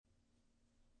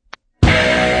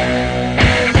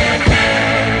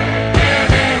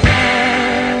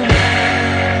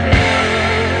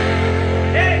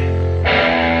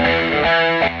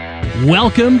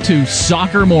Welcome to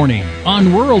Soccer Morning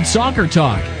on World Soccer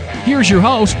Talk. Here's your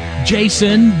host,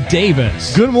 Jason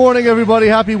Davis. Good morning, everybody.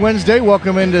 Happy Wednesday.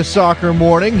 Welcome into Soccer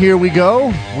Morning. Here we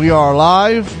go. We are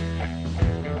live.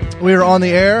 We are on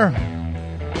the air.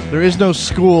 There is no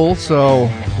school, so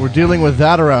we're dealing with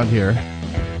that around here.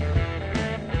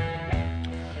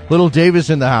 Little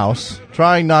Davis in the house,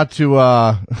 trying not to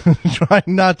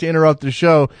interrupt the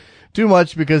show too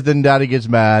much because then Daddy gets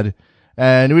mad.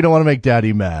 And we don't want to make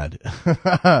Daddy mad.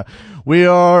 We're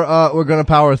going to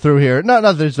power through here. Not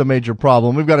that it's a major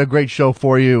problem. We've got a great show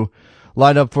for you,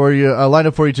 lined up for you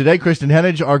today. Kristan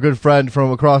Heneage, our good friend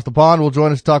from across the pond, will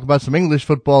join us to talk about some English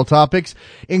football topics,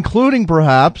 including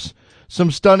perhaps some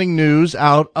stunning news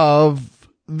out of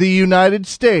the United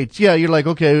States. Yeah, you're like,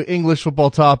 okay, English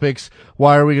football topics.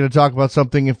 Why are we going to talk about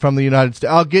something from the United States?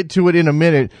 I'll get to it in a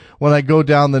minute when I go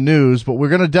down the news, but we're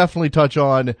going to definitely touch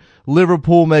on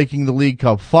Liverpool making the League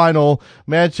Cup final,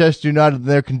 Manchester United and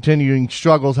their continuing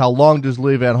struggles. How long does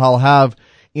Louis van Gaal have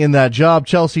in that job?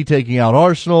 Chelsea taking out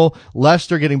Arsenal,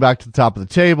 Leicester getting back to the top of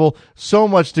the table. So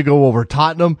much to go over.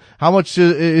 Tottenham, how much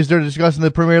is there to discuss in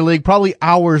the Premier League? Probably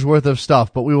hours worth of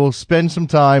stuff, but we will spend some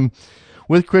time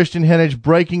with Kristan Heneage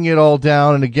breaking it all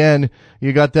down. And again,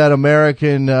 you got that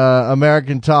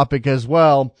American topic as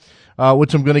well,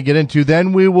 which I'm going to get into.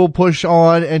 Then we will push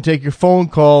on and take your phone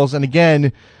calls. And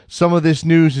again, some of this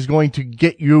news is going to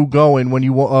get you going when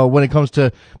it comes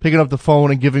to picking up the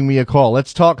phone and giving me a call.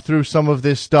 Let's talk through some of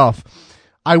this stuff.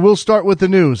 I will start with the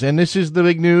news, and this is the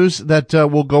big news that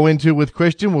we'll go into with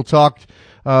Kristan. We'll talk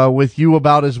with you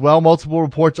about as well. Multiple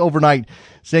reports overnight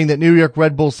saying that New York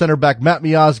Red Bull center back Matt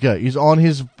Miazga is on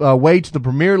his way to the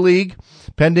Premier League,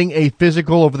 pending a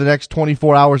physical over the next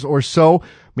 24 hours or so.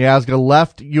 Miazga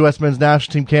left U.S. men's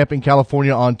national team camp in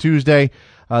California on Tuesday.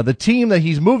 The team that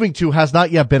he's moving to has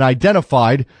not yet been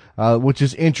identified, which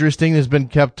is interesting. Has been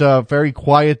kept very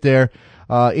quiet there.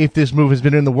 If this move has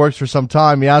been in the works for some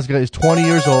time. Miazga is 20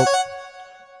 years old.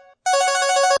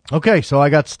 Okay, so I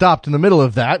got stopped in the middle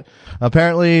of that.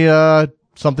 Apparently,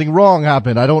 something wrong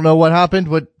happened. I don't know what happened,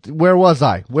 but where was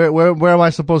I? Where am I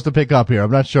supposed to pick up here?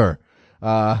 I'm not sure.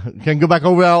 Can I go back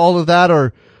over all of that,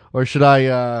 or should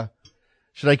I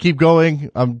keep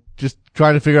going? I'm just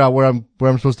trying to figure out where I'm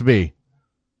supposed to be.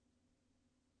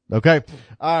 Okay.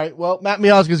 All right. Well, Matt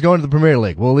Miazga is going to the Premier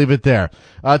League. We'll leave it there.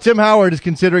 Tim Howard is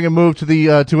considering a move to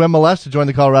MLS to join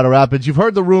the Colorado Rapids. You've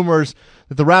heard the rumors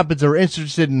that the Rapids are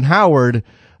interested in Howard.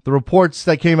 The reports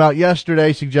that came out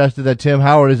yesterday suggested that Tim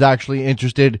Howard is actually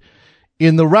interested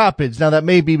in the Rapids. Now, that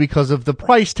may be because of the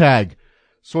price tag.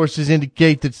 Sources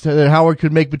indicate that Howard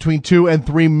could make between $2 and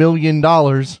 $3 million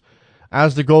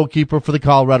as the goalkeeper for the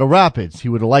Colorado Rapids. He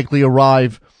would likely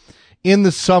arrive in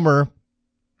the summer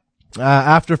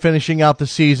after finishing out the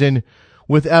season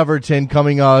with Everton,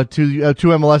 coming to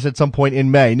MLS at some point in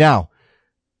May. Now,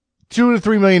 $2 to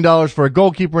 $3 million for a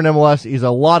goalkeeper in MLS is a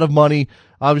lot of money.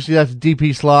 Obviously, that's a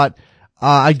DP slot.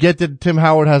 I get that Tim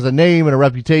Howard has a name and a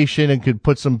reputation and could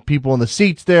put some people in the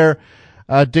seats there,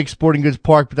 Dick's Sporting Goods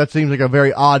Park, but that seems like a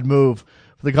very odd move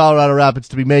for the Colorado Rapids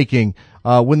to be making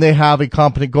when they have a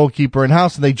competent goalkeeper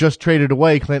in-house, and they just traded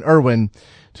away Clint Irwin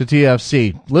to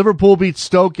TFC. Liverpool beat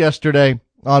Stoke yesterday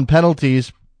on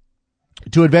penalties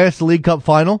to advance the League Cup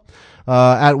final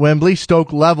at Wembley.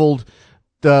 Stoke leveled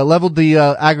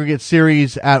the aggregate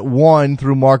series at 1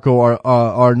 through Marko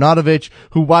Arnautovic,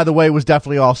 who, by the way, was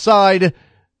definitely offside.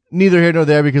 Neither here nor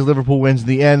there because Liverpool wins in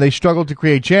the end. They struggled to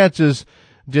create chances,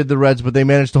 did the Reds, but they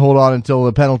managed to hold on until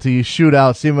the penalty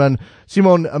shootout. Simon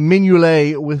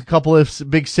Mignolet with a couple of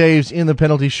big saves in the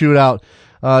penalty shootout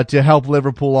to help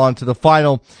Liverpool on to the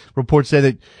final. Reports say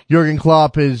that Jurgen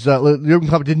Klopp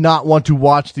did not want to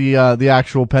watch the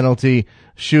actual penalty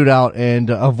shootout and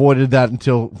avoided that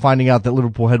until finding out that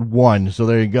Liverpool had won. So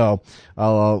there you go.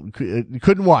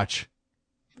 Couldn't watch.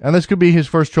 And this could be his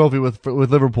first trophy with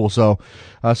Liverpool. So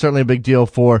certainly a big deal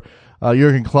for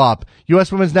Jurgen Klopp.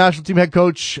 U.S. Women's National Team head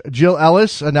coach Jill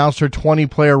Ellis announced her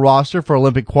 20-player roster for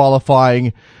Olympic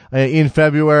qualifying in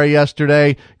February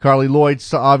yesterday. Carly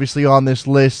Lloyd's obviously on this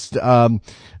list. Megan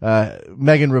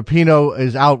Rapinoe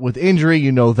is out with injury.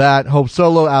 You know that. Hope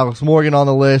Solo, Alex Morgan on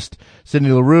the list. Sydney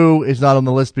Leroux is not on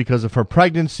the list because of her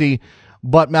pregnancy.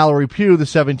 But Mallory Pugh, the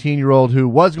 17-year-old who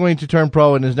was going to turn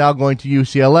pro and is now going to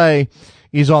UCLA,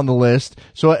 is on the list.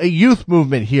 So a youth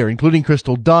movement here, including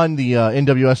Crystal Dunn, the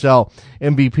NWSL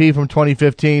MVP from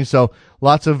 2015. So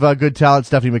lots of good talent.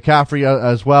 Stephanie McCaffrey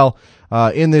as well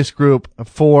in this group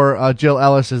for Jill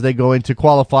Ellis as they go into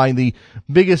qualifying. The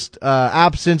biggest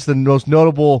absence, the most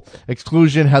notable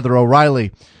exclusion, Heather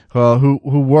O'Reilly who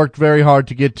worked very hard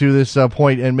to get to this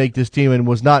point and make this team and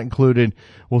was not included.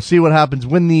 We'll see what happens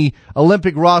when the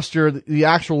Olympic roster, the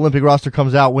actual Olympic roster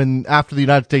comes out after the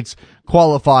United States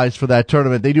qualifies for that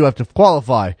tournament. They do have to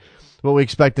qualify, but we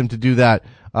expect them to do that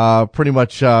pretty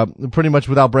much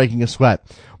without breaking a sweat.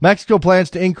 Mexico plans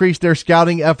to increase their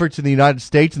scouting efforts in the United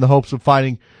States in the hopes of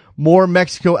finding more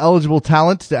Mexico-eligible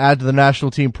talent to add to the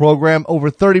national team program. Over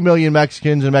 30 million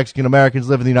Mexicans and Mexican Americans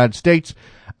live in the United States,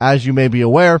 as you may be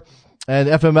aware. And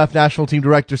FMF National Team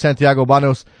Director Santiago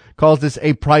Banos calls this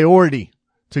a priority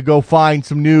to go find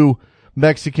some new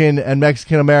Mexican and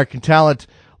Mexican-American talent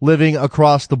living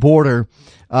across the border.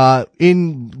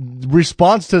 In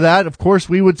response to that, of course,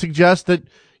 we would suggest that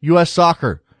U.S.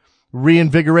 Soccer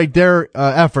reinvigorate their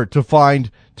effort to find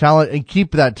talent and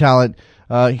keep that talent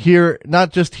here,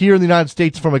 not just here in the United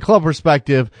States from a club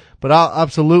perspective, but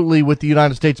absolutely with the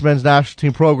United States men's national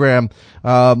team program,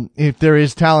 if there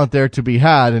is talent there to be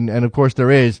had, and of course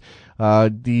there is.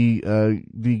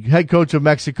 The head coach of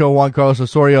Mexico, Juan Carlos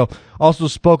Osorio, also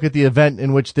spoke at the event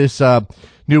in which this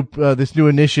new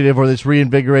initiative, or this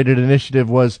reinvigorated initiative,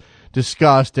 was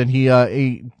discussed, and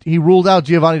he ruled out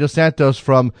Giovanni Dos Santos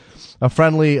from a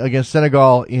friendly against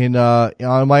Senegal in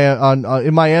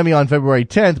Miami on February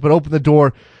 10th, but opened the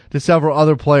door to several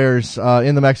other players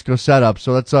in the Mexico setup.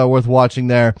 So that's worth watching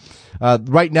there.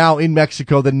 Right now in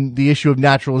Mexico, the issue of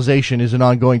naturalization is an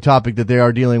ongoing topic that they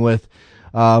are dealing with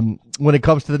when it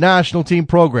comes to the national team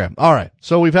program. All right,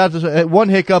 so we've had this, one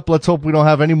hiccup. Let's hope we don't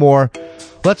have any more.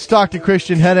 Let's talk to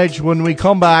Kristan Heneage when we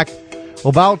come back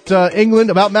about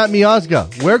England, about Matt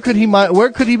Miazga. Where could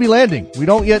he be landing? We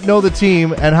don't yet know the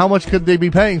team, and how much could they be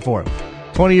paying for him?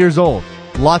 20 years old.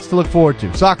 Lots to look forward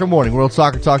to. Soccer Morning,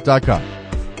 WorldSoccerTalk.com.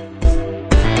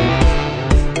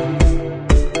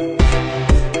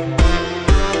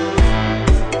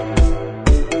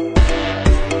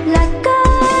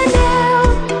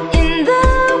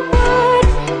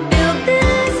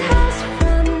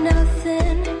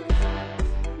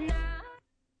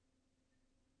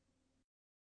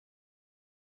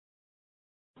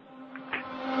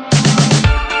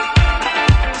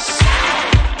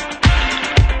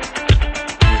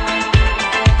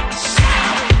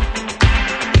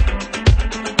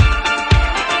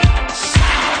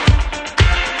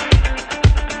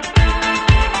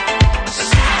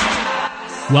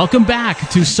 Welcome back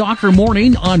to Soccer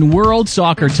Morning on World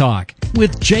Soccer Talk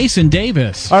with Jason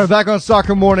Davis. All right, back on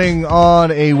Soccer Morning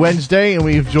on a Wednesday, and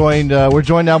we're joined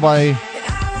now by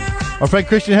our friend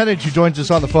Kristan Heneage, who joins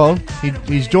us on the phone.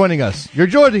 He's joining us. You're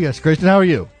joining us, Kristan. How are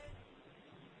you?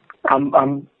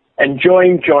 I'm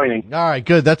enjoying joining. All right,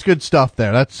 good. That's good stuff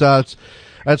there.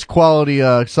 That's quality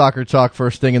soccer talk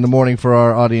first thing in the morning for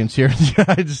our audience here in the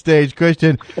United States.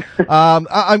 Kristan,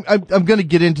 I'm going to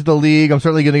get into the league. I'm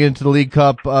certainly going to get into the League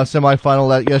Cup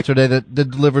semifinal yesterday that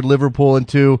delivered Liverpool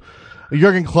into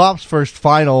Jurgen Klopp's first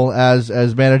final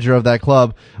as manager of that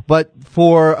club. But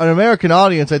for an American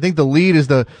audience, I think the lead is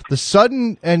the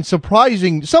sudden and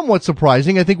somewhat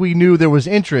surprising. I think we knew there was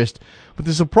interest, but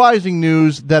the surprising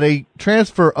news that a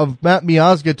transfer of Matt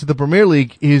Miazga to the Premier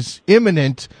League is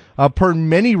imminent. Per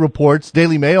many reports,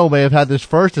 Daily Mail may have had this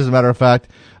first, as a matter of fact,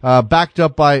 backed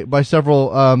up by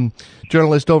several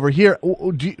journalists over here.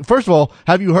 First of all,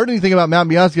 have you heard anything about Matt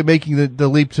Miazga making the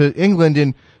leap to England?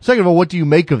 And second of all, what do you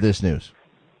make of this news?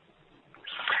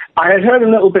 I had heard a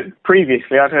little bit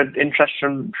previously. I'd heard interest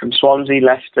from Swansea,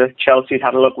 Leicester, Chelsea had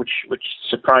had a look, which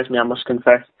surprised me, I must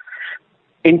confess.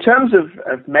 In terms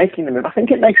of making the move, I think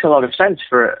it makes a lot of sense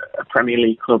for a Premier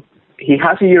League club. He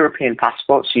has a European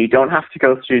passport, so you don't have to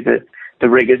go through the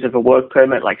rigors of a work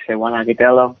permit like, say, Juan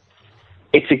Agudelo.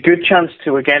 It's a good chance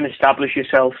to, again, establish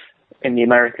yourself in the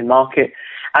American market.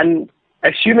 And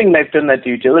assuming they've done their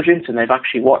due diligence and they've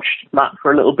actually watched Matt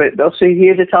for a little bit, they'll see he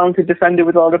is a talented defender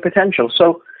with a lot of potential.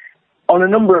 So on a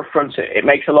number of fronts, it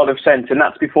makes a lot of sense. And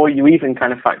that's before you even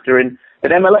kind of factor in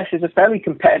that MLS is a fairly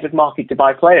competitive market to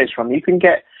buy players from. You can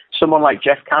get someone like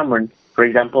Jeff Cameron, for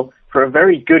example, for a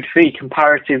very good fee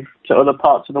comparative to other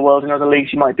parts of the world and other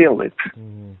leagues you might deal with.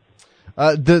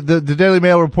 The Daily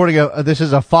Mail reporting this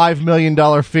is a $5 million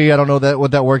fee. I don't know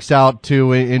what that works out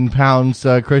to in pounds.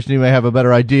 Kristan, you may have a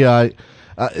better idea.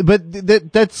 But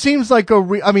that seems like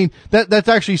that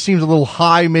actually seems a little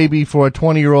high maybe for a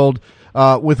 20-year-old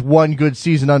with one good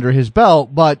season under his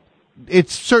belt, but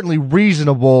it's certainly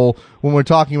reasonable when we're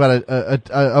talking about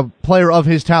a player of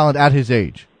his talent at his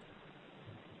age.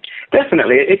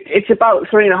 Definitely. It's about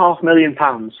 £3.5 million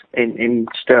in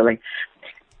sterling.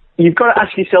 You've got to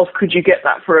ask yourself, could you get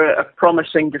that for a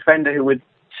promising defender who would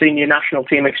senior national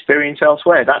team experience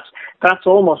elsewhere? That's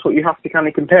almost what you have to kind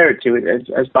of compare it to,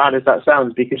 as bad as that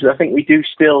sounds, because I think we do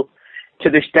still to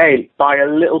this day by a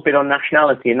little bit on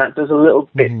nationality, and that does a little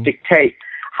bit dictate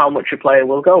how much a player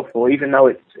will go for, even though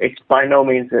it's by no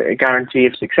means a guarantee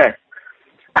of success.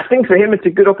 I think for him it's a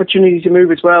good opportunity to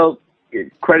move as well.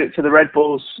 Credit to the Red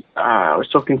Bulls. I was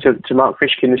talking to Mark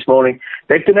Fishkin this morning.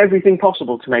 They've done everything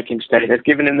possible to make him stay. They've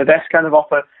given him the best kind of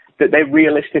offer that they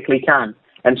realistically can.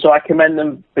 And so I commend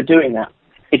them for doing that.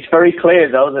 It's very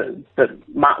clear, though, that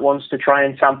Matt wants to try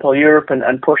and sample Europe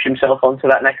and push himself onto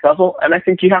that next level. And I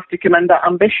think you have to commend that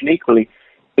ambition equally.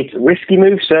 It's a risky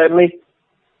move, certainly.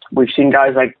 We've seen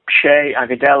guys like Shea,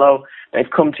 Agudelo. They've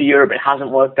come to Europe. It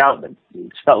hasn't worked out.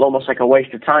 It's felt almost like a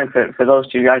waste of time for those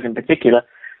two guys in particular.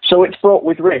 So it's fraught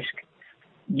with risk.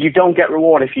 You don't get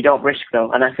reward if you don't risk,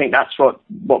 though. And I think that's what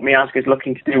Miazga is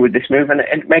looking to do with this move. And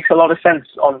it makes a lot of sense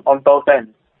on both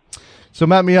ends. So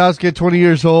Matt Miazga, 20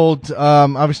 years old,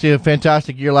 obviously a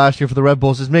fantastic year last year for the Red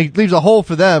Bulls. Leaves a hole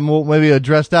for them. We'll maybe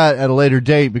address that at a later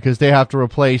date because they have to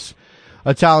replace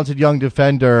a talented young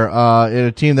defender in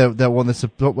a team that won the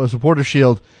Supporter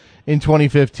Shield in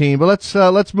 2015. But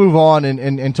let's move on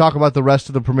and talk about the rest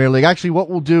of the Premier League. Actually, what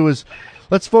we'll do is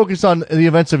let's focus on the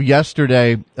events of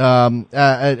yesterday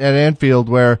at Anfield,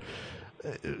 where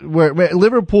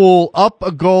Liverpool, up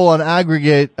a goal on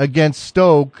aggregate against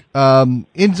Stoke,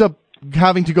 ends up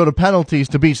having to go to penalties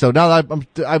to beat Stoke. Now,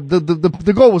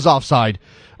 the goal was offside,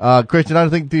 Kristan. I don't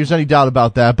think there's any doubt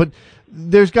about that. But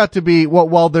there's got to be,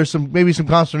 while there's maybe some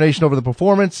consternation over the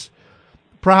performance,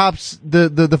 perhaps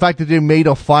the fact that they made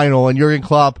a final and Jurgen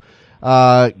Klopp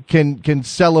can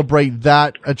celebrate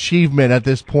that achievement at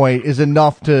this point is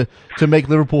enough to make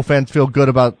Liverpool fans feel good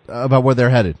about where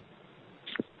they're headed.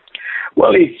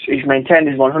 Well, he's maintained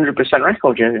his 100%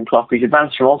 record, Jurgen Klopp. He's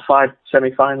advanced from all 5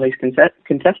 semi-finals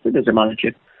contested as a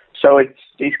manager. So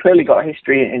he's clearly got a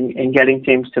history in getting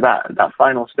teams to that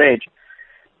final stage.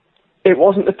 It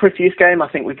wasn't the prettiest game. I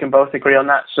think we can both agree on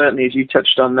that. Certainly, as you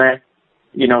touched on there,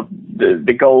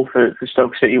 the goal for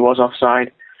Stoke City was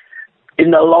offside.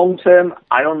 In the long term,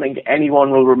 I don't think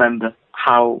anyone will remember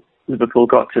how Liverpool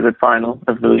got to the final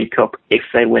of the League Cup if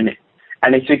they win it.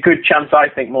 And it's a good chance, I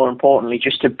think, more importantly,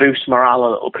 just to boost morale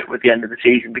a little bit with the end of the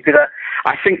season. Because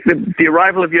I think the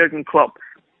arrival of Jurgen Klopp,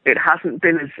 it hasn't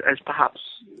been as perhaps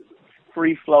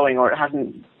free-flowing, or it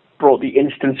hasn't brought the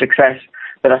instant success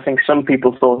that I think some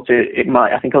people thought it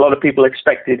might. I think a lot of people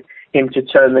expected him to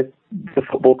turn the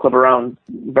football club around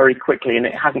very quickly, and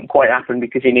it hasn't quite happened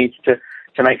because he needs to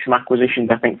make some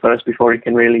acquisitions, I think, first before he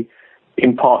can really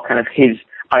impart kind of his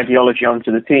ideology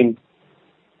onto the team.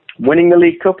 Winning the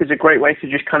League Cup is a great way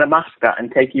to just kind of mask that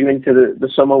and take you into the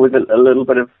summer with a little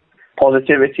bit of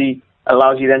positivity.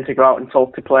 Allows you then to go out and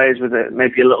talk to players with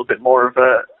maybe a little bit more of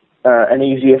an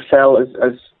easier sell,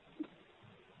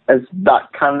 as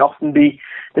that can often be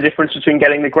the difference between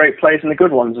getting the great players and the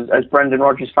good ones, as Brendan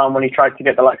Rodgers found when he tried to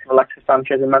get the likes of Alexis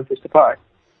Sanchez and Memphis Depay.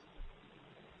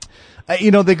 They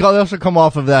also come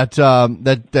off of that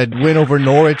win over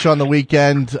Norwich on the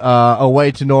weekend,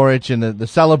 away to Norwich, and the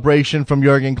celebration from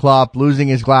Jurgen Klopp losing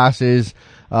his glasses.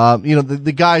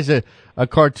 The guy's a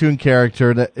cartoon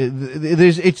character.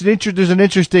 There's an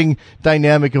interesting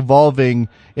dynamic evolving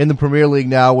in the Premier League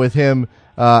now with him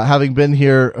having been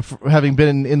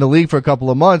in the league for a couple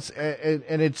of months,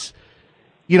 and it's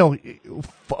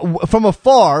from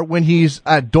afar when he's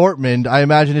at Dortmund, I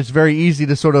imagine it's very easy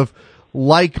to sort of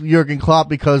like Jurgen Klopp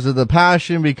because of the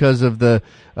passion, because of the,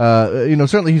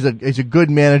 certainly he's a good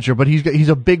manager, but he's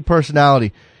a big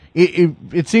personality.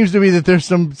 It seems to me that there's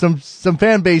some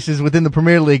fan bases within the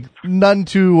Premier League none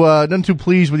too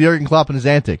pleased with Jurgen Klopp and his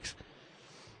antics.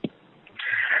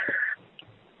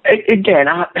 Again,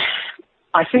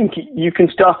 I think you can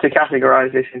start to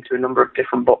categorize this into a number of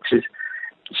different boxes.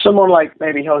 Someone like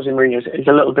maybe Jose Mourinho is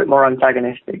a little bit more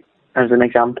antagonistic, as an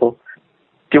example.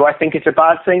 Do I think it's a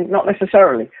bad thing? Not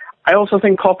necessarily. I also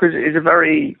think Klopp is a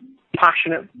very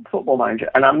passionate football manager,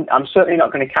 and I'm certainly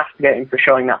not going to castigate him for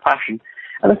showing that passion.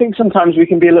 And I think sometimes we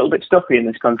can be a little bit stuffy in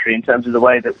this country in terms of the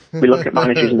way that we look at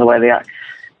managers and the way they act.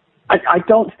 I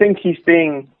don't think he's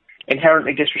being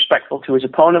inherently disrespectful to his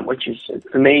opponent, which is,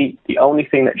 for me, the only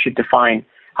thing that should define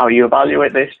how you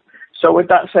evaluate this. So with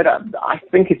that said, I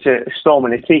think it's a storm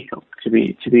in a teacup, to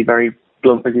be very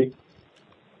blunt with you.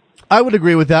 I would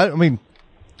agree with that. I mean,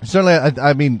 certainly,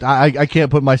 I can't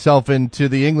put myself into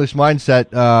the English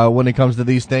mindset when it comes to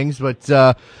these things, but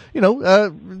a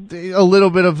little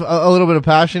bit of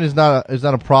passion is not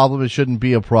a problem. It shouldn't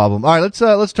be a problem. All right,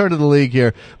 let's turn to the league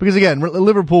here, because again,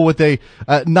 Liverpool with a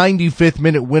 95th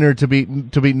minute winner to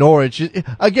beat Norwich.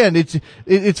 Again,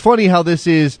 it's funny how this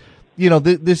is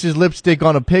this is lipstick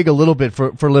on a pig a little bit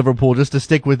for Liverpool, just to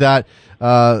stick with that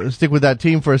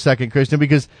team for a second, Kristan,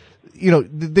 because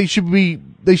they should be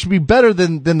better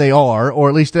than they are, or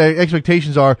at least the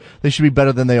expectations are they should be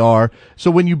better than they are.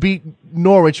 So when you beat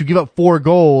Norwich, you give up 4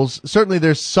 goals. Certainly,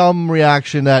 there's some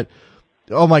reaction that,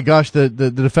 oh my gosh, the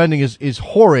defending is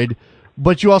horrid,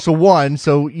 but you also won,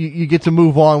 so you get to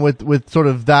move on with sort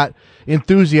of that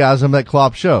enthusiasm that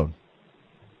Klopp showed.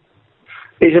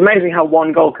 It's amazing how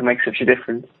 1 goal can make such a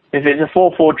difference. If it's a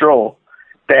 4-4 draw,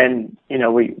 then,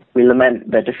 we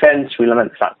lament their defence, we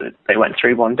lament the fact that they went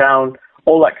 3-1 down,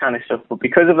 all that kind of stuff. But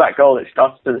because of that goal, it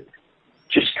starts to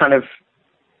just kind of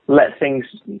let things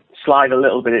slide a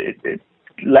little bit. It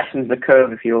lessens the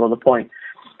curve, if you will, or the point.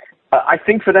 I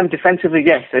think for them defensively,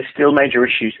 yes, there's still major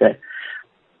issues there.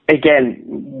 Again,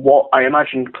 what I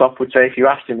imagine Klopp would say if you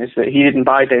asked him is that he didn't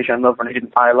buy Dejan Lovren and he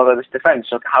didn't buy a lot of this defence.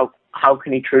 So how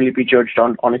can he truly be judged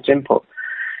on its input?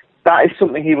 That is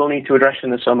something he will need to address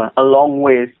in the summer, along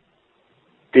with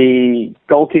the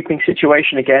goalkeeping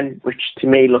situation again, which to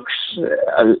me looks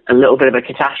a little bit of a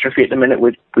catastrophe at the minute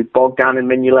with Bogdan and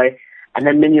Mignolet, and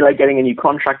then Mignolet getting a new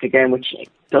contract again, which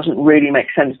doesn't really make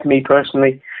sense to me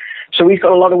personally. So he's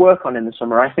got a lot of work on in the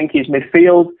summer. I think his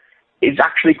midfield is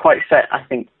actually quite set. I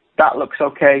think that looks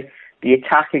okay. The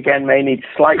attack, again, may need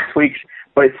slight tweaks,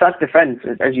 but it's that defence,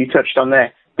 as you touched on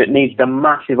there, that needs the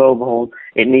massive overhaul.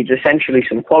 It needs essentially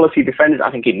some quality defenders.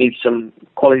 I think it needs some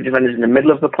quality defenders in the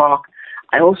middle of the park.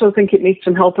 I also think it needs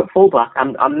some help at fullback.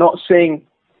 I'm not seeing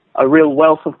a real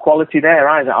wealth of quality there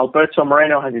either. Alberto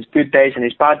Moreno has his good days and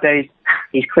his bad days.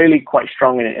 He's clearly quite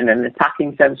strong in an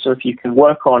attacking sense, so if you can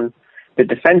work on the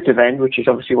defensive end, which is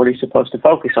obviously what he's supposed to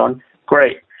focus on,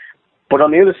 great. But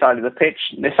on the other side of the pitch,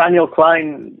 Nathaniel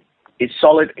Klein is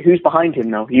solid. Who's behind him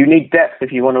now? You need depth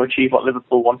if you want to achieve what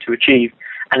Liverpool want to achieve,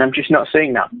 and I'm just not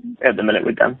seeing that at the minute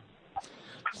with them.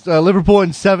 Liverpool in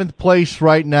 7th place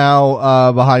right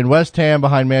now, behind West Ham,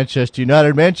 behind Manchester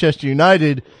United. Manchester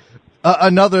United,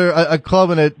 a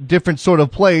club in a different sort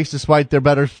of place, despite their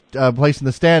better place in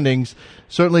the standings.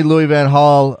 Certainly, Louis van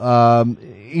Gaal.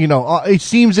 It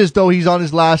seems as though he's on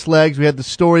his last legs. We had the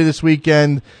story this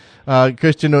weekend,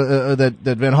 Kristan,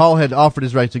 that Van Gaal had offered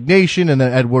his resignation, and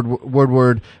then Edward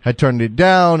Woodward had turned it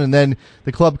down, and then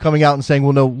the club coming out and saying,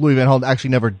 well, no, Louis Van Gaal actually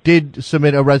never did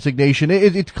submit a resignation.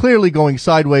 It's clearly going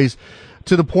sideways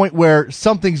to the point where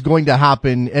something's going to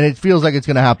happen, and it feels like it's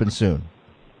going to happen soon.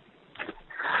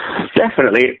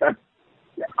 Definitely.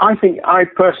 I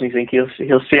personally think he'll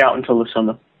see out until the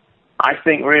summer. I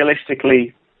think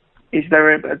realistically, is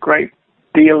there a great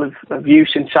deal of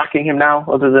use in sacking him now,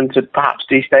 other than to perhaps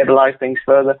destabilise things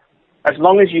further? As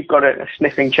long as you've got a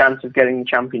sniffing chance of getting the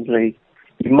Champions League,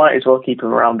 you might as well keep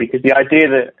him around, because the idea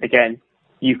that, again,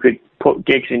 you could put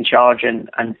Giggs in charge and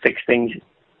fix things,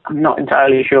 I'm not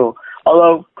entirely sure.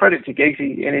 Although, credit to Giggs,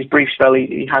 in his brief spell,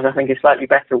 he has, I think, a slightly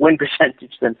better win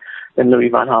percentage than Louis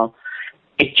van Gaal.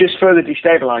 It just further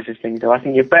destabilises things, though. I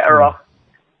think you're better off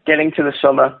getting to the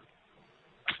summer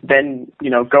than,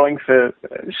 going for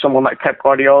someone like Pep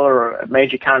Guardiola or a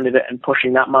major candidate and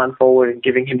pushing that man forward and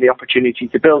giving him the opportunity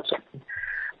to build something.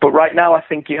 But right now, I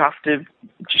think you have to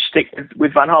just stick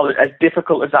with Van Gaal, as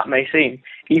difficult as that may seem,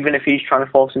 even if he's trying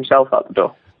to force himself out the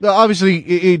door. Obviously,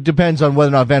 it depends on whether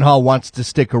or not Van Gaal wants to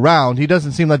stick around. He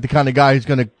doesn't seem like the kind of guy who's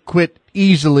going to quit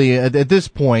easily at this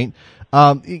point.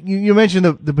 You mentioned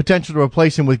the potential to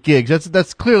replace him with Giggs.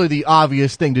 That's clearly the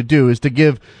obvious thing to do, is to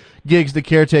give Giggs the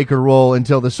caretaker role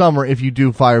until the summer if you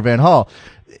do fire Van Gaal.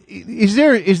 Is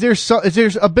there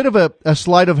a bit of a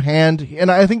sleight of hand?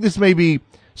 And I think this may be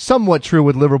somewhat true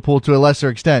with Liverpool to a lesser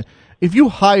extent. If you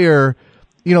hire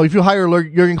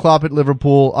Jurgen Klopp at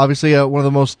Liverpool, obviously one of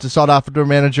the most sought after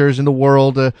managers in the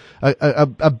world,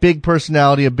 a big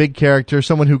personality, a big character,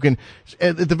 someone who can,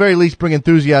 at the very least, bring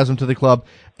enthusiasm to the club.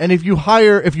 And if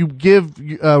you give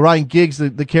Ryan Giggs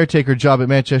the caretaker job at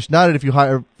Manchester United,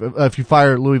 if you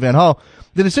fire Louis van Gaal,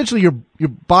 then essentially you're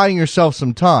buying yourself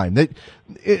some time. That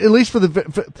at least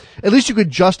at least you could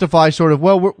justify sort of,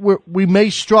 well, we may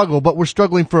struggle, but we're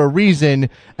struggling for a reason,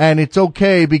 and it's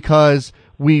okay because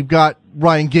we've got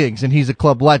Ryan Giggs and he's a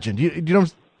club legend. You know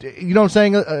what I'm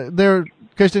saying there,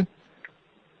 Kristan?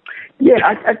 Yeah,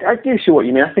 I do see what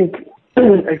you mean. I think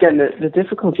again the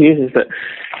difficulty is that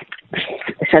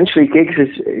essentially Giggs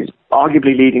is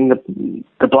arguably leading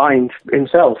the blind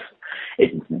himself.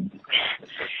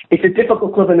 It's a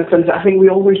difficult club in the sense that I think we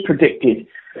always predicted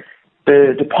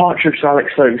the departure of Sir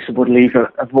Alex Ferguson would leave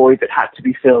a void that had to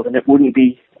be filled, and it wouldn't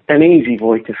be an easy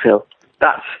void to fill.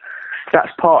 That's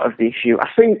part of the issue. I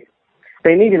think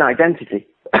they need an identity.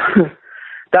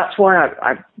 That's why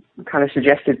I kind of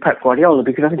suggested Pep Guardiola,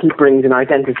 because I think he brings an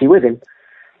identity with him.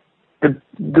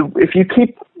 if you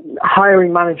keep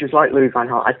hiring managers like Louis van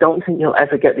Gaal, I don't think you'll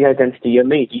ever get the identity you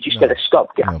need. You just get a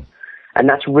stopgap, and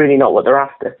that's really not what they're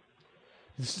after.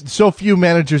 So few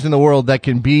managers in the world that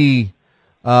can be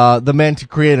the men to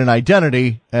create an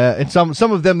identity, and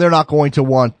some of them they're not going to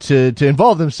want to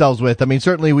involve themselves with. I mean,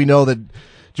 certainly we know that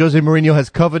Jose Mourinho has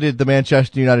coveted the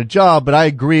Manchester United job, but I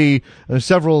agree. There's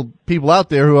several people out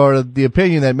there who are of the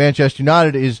opinion that Manchester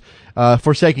United is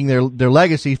forsaking their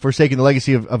legacy, forsaking the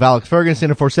legacy of Alex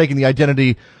Ferguson, and forsaking the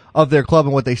identity of their club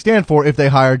and what they stand for if they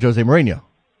hire Jose Mourinho.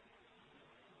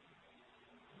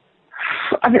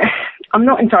 I mean, I'm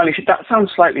not entirely sure. That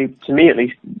sounds slightly, to me at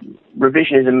least,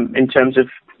 revisionism in terms of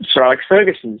Sir Alex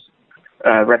Ferguson's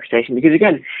reputation, because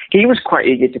again, he was quite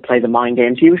eager to play the mind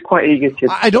games. He was quite eager to.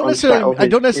 I don't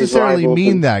necessarily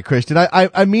mean that, Kristan.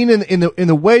 I mean in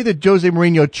the way that Jose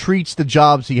Mourinho treats the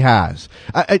jobs he has.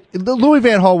 Louis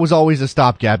van Gaal was always a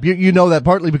stopgap. You know that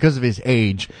partly because of his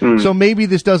age. So maybe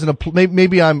this doesn't.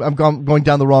 Maybe I'm going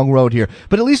down the wrong road here.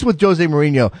 But at least with Jose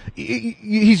Mourinho,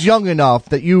 he's young enough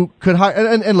that you could hire.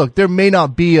 And look, there may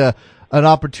not be an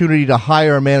opportunity to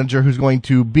hire a manager who's going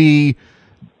to be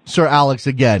Sir Alex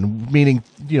again, meaning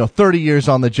 30 years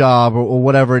on the job or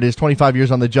whatever it is, 25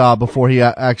 years on the job before he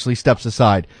actually steps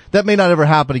aside. That may not ever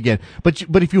happen again. But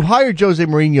if you hire Jose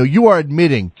Mourinho, you are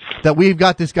admitting that we've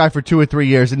got this guy for 2 or 3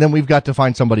 years, and then we've got to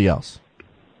find somebody else.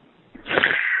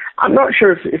 I'm not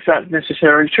sure if that's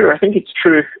necessarily true. I think it's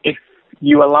true if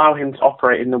you allow him to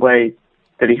operate in the way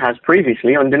that he has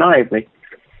previously, undeniably.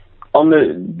 On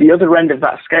the other end of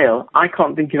that scale, I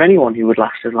can't think of anyone who would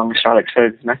last as long as Sir Alex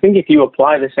Ferguson. I think if you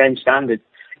apply the same standard,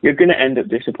 you're going to end up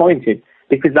disappointed,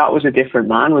 because that was a different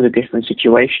man with a different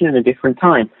situation and a different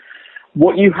time.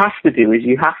 What you have to do is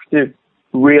you have to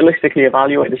realistically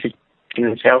evaluate the situation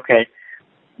and say, okay,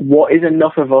 what is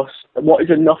enough of us, what is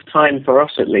enough time for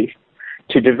us at least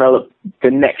to develop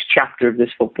the next chapter of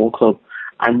this football club,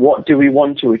 and what do we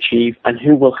want to achieve, and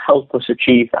who will help us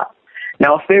achieve that?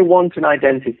 Now, if they want an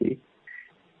identity,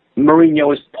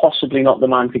 Mourinho is possibly not the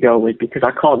man to go with, because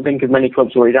I can't think of many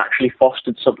clubs where he's actually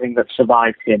fostered something that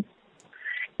survived him.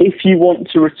 If you want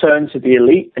to return to the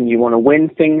elite and you want to win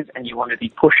things and you want to be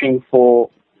pushing for,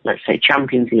 let's say,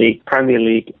 Champions League, Premier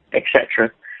League,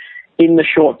 etc., in the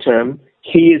short term,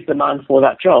 he is the man for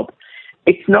that job.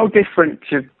 It's no different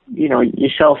to,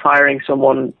 yourself hiring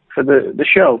someone for the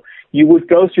show. You would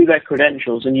go through their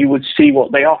credentials and you would see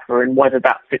what they offer and whether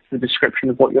that fits the description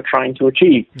of what you're trying to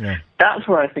achieve. Yeah. That's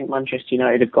where I think Manchester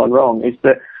United have gone wrong, is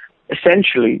that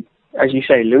essentially, as you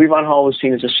say, Louis van Gaal was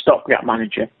seen as a stopgap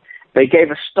manager. They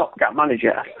gave a stopgap manager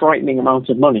a frightening amount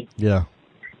of money. Yeah.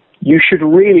 You should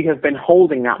really have been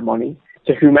holding that money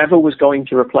to whomever was going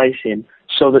to replace him,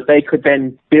 so that they could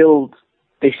then build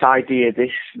this idea,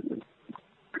 this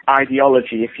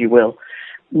ideology, if you will.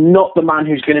 Not the man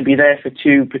who's going to be there for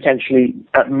 2, potentially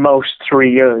at most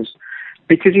 3 years,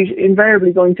 because he's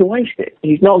invariably going to waste it.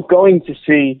 He's not going to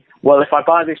see, well, if I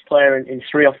buy this player in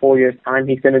 3 or 4 years' time,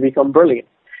 he's going to become brilliant.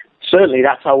 Certainly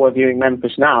that's how we're viewing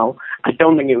Memphis now. I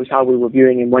don't think it was how we were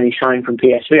viewing him when he signed from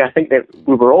PSV. I think that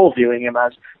we were all viewing him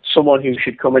as someone who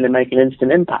should come in and make an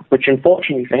instant impact, which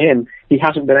unfortunately for him, he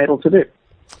hasn't been able to do.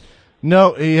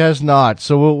 No, he has not.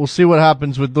 So we'll see what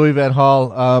happens with Louis van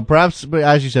Gaal. Perhaps,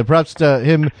 as you said,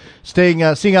 him seeing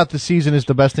out the season is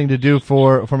the best thing to do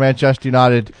for Manchester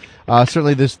United.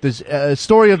 Certainly, this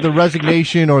story of the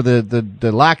resignation or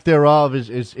the lack thereof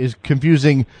is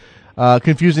confusing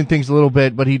things a little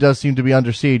bit. But he does seem to be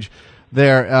under siege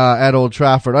there at Old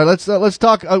Trafford. All right, let's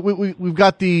talk. We've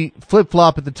got the flip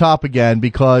flop at the top again,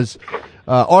 because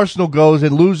Arsenal goes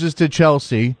and loses to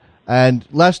Chelsea. And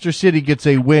Leicester City gets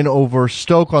a win over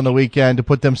Stoke on the weekend to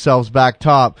put themselves back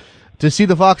top. To see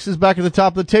the Foxes back at the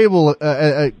top of the table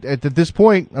at this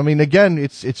point, I mean, again,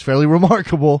 it's fairly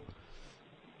remarkable.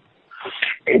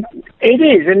 It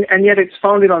is, and yet it's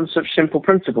founded on such simple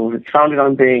principles. It's founded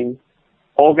on being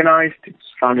organised. It's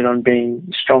founded on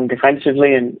being strong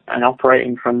defensively and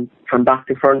operating from back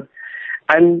to front.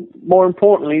 And more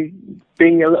importantly,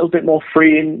 being a little bit more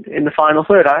free in the final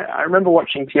third. I remember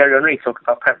watching Thierry Henry talk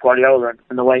about Pep Guardiola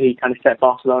and the way he kind of set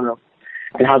Barcelona up,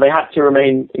 and how they had to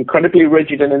remain incredibly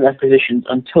rigid and in their positions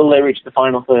until they reached the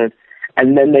final third.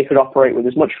 And then they could operate with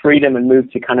as much freedom and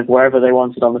move to kind of wherever they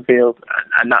wanted on the field.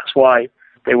 And that's why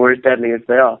they were as deadly as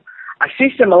they are. I see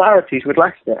similarities with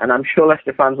Leicester, and I'm sure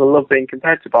Leicester fans will love being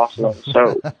compared to Barcelona.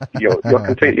 So you're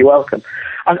completely welcome.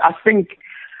 I think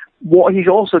what he's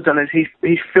also done is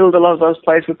he's filled a lot of those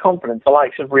players with confidence, the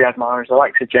likes of Riyad Mahrez, the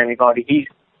likes of Jamie Vardy. He's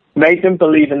made them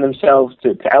believe in themselves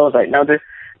to elevate. Now, the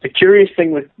curious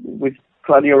thing with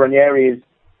Claudio Ranieri is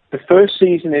the first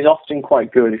season is often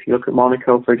quite good. If you look at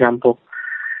Monaco, for example,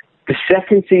 The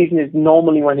second season is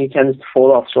normally when he tends to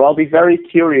fall off. So I'll be very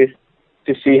curious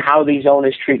to see how these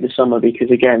owners treat the summer, because,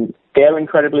 again, they're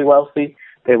incredibly wealthy.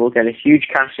 They will get a huge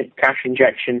cash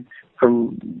injection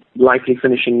from likely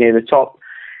finishing near the top.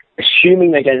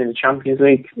 Assuming they get in the Champions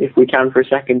League, if we can for a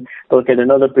second, they'll get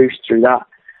another boost through that.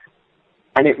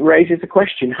 And it raises the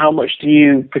question, how much do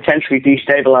you potentially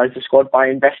destabilize the squad by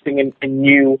investing in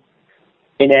new,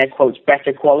 in air quotes,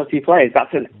 better quality players?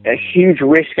 That's a huge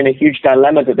risk and a huge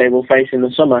dilemma that they will face in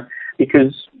the summer,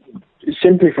 because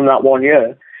simply from that 1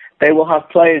 year, they will have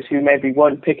players who maybe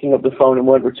weren't picking up the phone and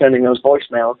weren't returning those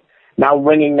voicemails, now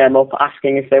ringing them up,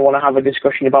 asking if they want to have a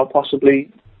discussion about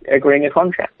possibly agreeing a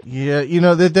contract. Yeah,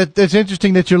 that's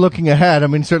interesting that you're looking ahead. I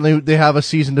mean, certainly they have a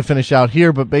season to finish out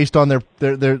here, but based on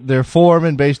their form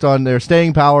and based on their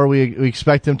staying power, we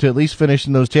expect them to at least finish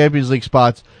in those Champions League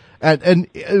spots. And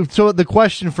so the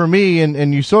question for me,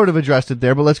 and you sort of addressed it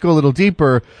there, but let's go a little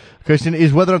deeper, Kristan,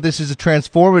 is whether or not this is a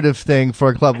transformative thing for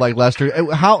a club like Leicester.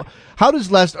 How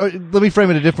does Leicester, let me frame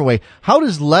it a different way. How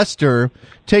does Leicester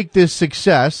take this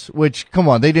success, which, come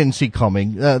on, they didn't see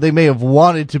coming. They may have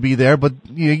wanted to be there, but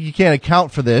you can't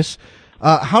account for this.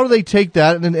 How do they take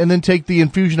that and then take the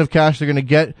infusion of cash they're going to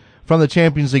get from the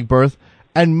Champions League berth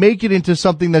and make it into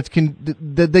something that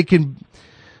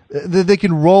they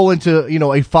can roll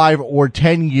into, a 5 or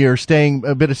 10 year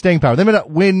a bit of staying power. They may not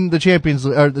win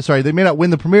the they may not win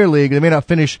the Premier League. They may not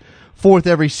finish fourth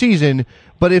every season,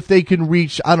 but if they can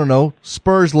reach,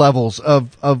 Spurs levels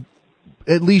of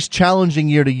at least challenging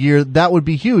year to year, that would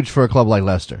be huge for a club like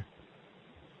Leicester.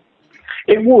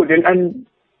 It would, and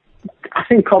I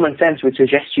think common sense would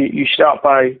suggest you start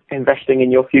by investing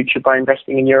in your future, by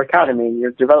investing in your academy, in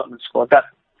your development squad. That's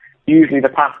usually the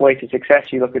pathway to success.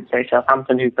 You look at, say,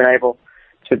 Southampton, who've been able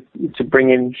to bring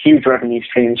in huge revenue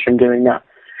streams from doing that.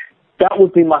 That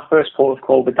would be my first port of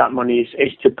call with that money,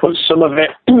 is to put some of it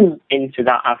into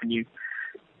that avenue.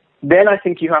 Then I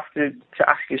think you have to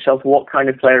ask yourself, what kind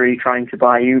of player are you trying to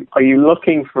buy? Are you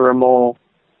looking for a more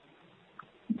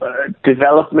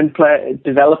developing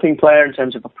player in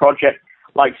terms of a project,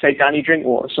 like, say, Danny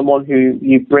Drinkwater, someone who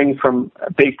you bring from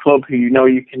a big club who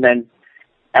you can then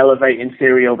elevate in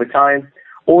theory over time?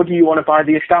 Or do you want to buy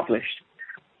the established?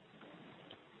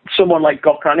 Someone like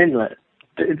Gökhan Inle.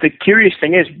 The curious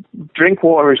thing is,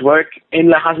 Drinkwater's work,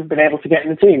 Inle hasn't been able to get in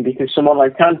the team because someone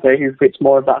like Kante, who fits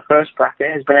more of that first bracket,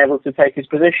 has been able to take his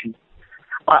position.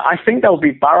 I think there'll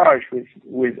be barrage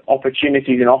with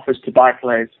opportunities and offers to buy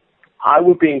players. I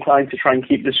would be inclined to try and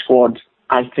keep the squad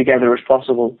as together as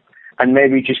possible and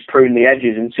maybe just prune the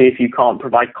edges and see if you can't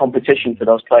provide competition for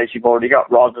those players you've already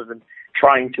got, rather than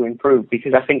trying to improve,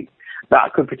 because I think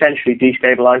that could potentially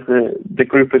destabilize the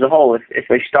group as a whole if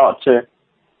they start to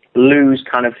lose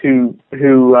kind of who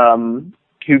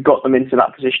got them into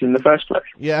that position in the first place.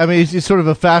 Yeah, I mean, it's sort of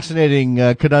a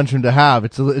fascinating conundrum to have.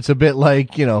 It's a bit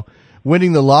like,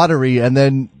 winning the lottery and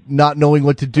then not knowing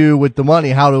what to do with the money,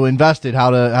 how to invest it,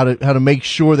 how to make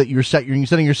sure that you're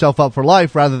setting yourself up for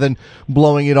life rather than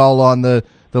blowing it all on the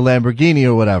Lamborghini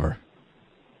or whatever.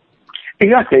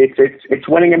 Exactly. It's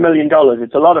winning $1 million.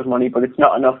 It's a lot of money, but it's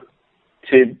not enough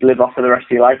to live off for the rest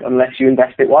of your life unless you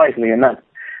invest it wisely. And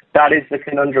that is the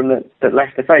conundrum that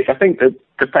Leicester face. I think that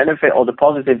the benefit or the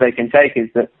positive they can take is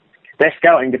that their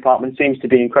scouting department seems to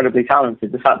be incredibly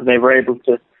talented. The fact that they were able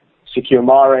to secure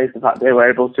Mahrez, the fact that they were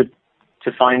able to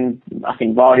find, I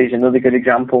think Vardy's another good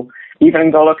example.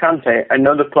 Even N'Golo Kante,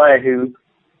 another player who,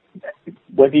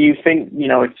 whether you think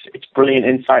it's brilliant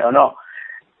insight or not,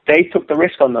 they took the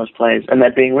risk on those players and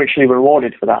they're being richly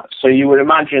rewarded for that. So you would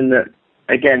imagine that,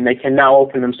 again, they can now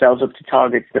open themselves up to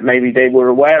targets that maybe they were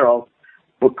aware of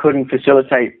but couldn't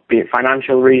facilitate, be it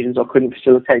financial reasons or couldn't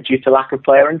facilitate due to lack of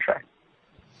player interest.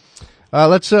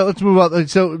 Let's move on.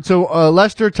 So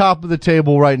Leicester top of the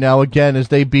table right now again as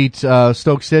they beat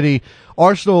Stoke City.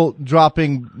 Arsenal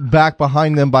dropping back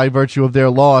behind them by virtue of their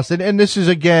loss. And this is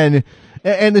again,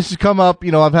 and this has come up.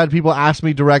 I've had people ask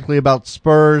me directly about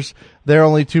Spurs. They're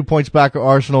only 2 points back of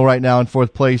Arsenal right now in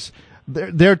fourth place.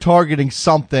 They're targeting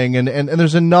something, and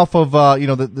there's enough of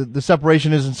the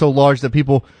separation isn't so large that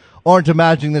people aren't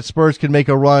imagining that Spurs can make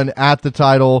a run at the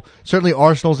title. Certainly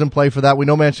Arsenal's in play for that. We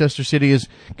know Manchester City has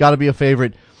got to be a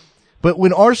favorite. But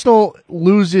when Arsenal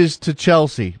loses to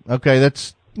Chelsea, okay,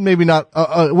 that's maybe not,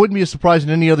 it wouldn't be a surprise in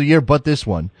any other year but this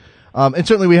one. And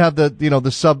certainly we have the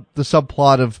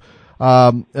subplot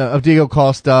of Diego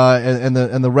Costa and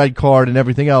the red card and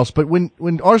everything else. But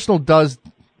when Arsenal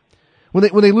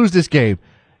when they lose this game,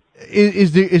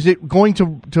 is it going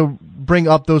to bring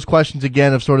up those questions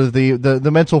again of sort of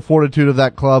the mental fortitude of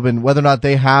that club and whether or not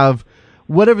they have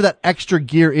whatever that extra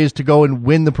gear is to go and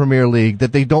win the Premier League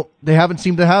that they haven't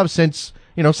seemed to have since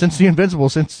since the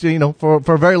Invincibles, for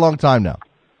a very long time now.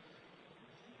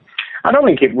 I don't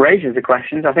think it raises the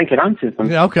questions. I think it answers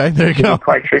them. Yeah, okay, there you go. To be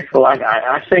quite truthful,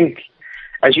 I think,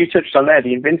 as you touched on there,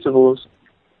 the Invincibles,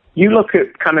 you look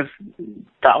at kind of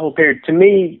that whole period. To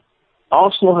me,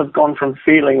 Arsenal have gone from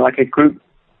feeling like a group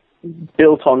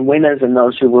built on winners and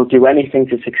those who will do anything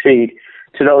to succeed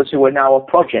to those who are now a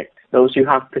project, those who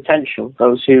have potential,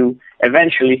 those who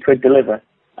eventually could deliver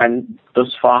and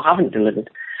thus far haven't delivered.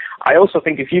 I also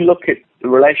think if you look at the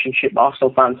relationship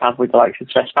Arsenal fans have with the likes of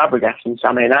Cesc Fabregas and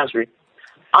Sami Nasri,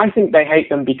 I think they hate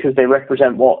them because they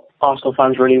represent what Arsenal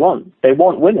fans really want. They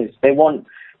want winners. They want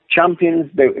champions.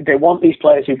 They want these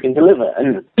players who can deliver.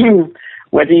 And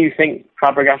whether you think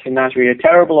Fabregas and Nasri are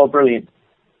terrible or brilliant,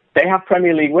 they have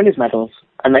Premier League winners' medals,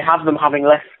 and they have them having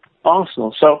left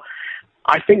Arsenal. So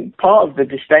I think part of the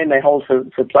disdain they hold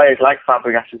for players like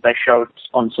Fabregas, as they showed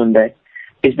on Sunday,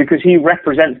 is because he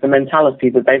represents the mentality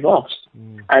that they've lost.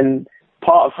 And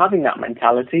part of having that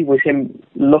mentality was him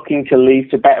looking to leave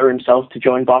to better himself to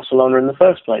join Barcelona in the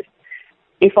first place.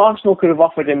 If Arsenal could have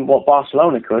offered him what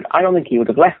Barcelona could, I don't think he would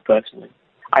have left personally.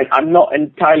 I'm not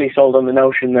entirely sold on the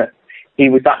notion that he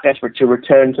was that desperate to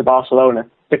return to Barcelona,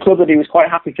 the club that he was quite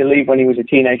happy to leave when he was a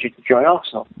teenager to join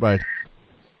Arsenal. Right.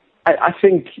 I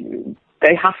think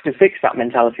they have to fix that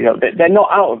mentality, though. They're not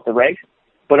out of the race,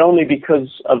 but only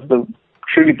because of the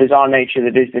truly bizarre nature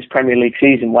that is this Premier League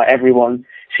season, where everyone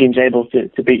seems able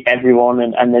to beat everyone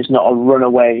and there's not a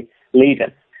runaway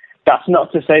leader. That's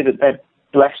not to say that they're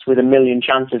blessed with a million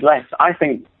chances left. I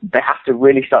think they have to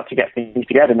really start to get things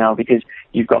together now, because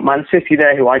you've got Man City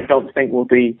there, who I don't think will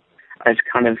be as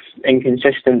kind of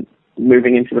inconsistent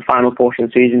moving into the final portion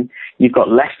of the season. You've got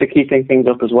Leicester keeping things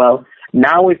up as well.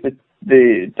 Now is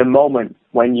the moment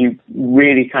when you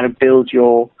really kind of build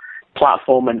your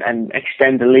platform and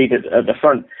extend the lead at the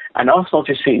front. And Arsenal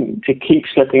just seem to keep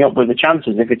slipping up with the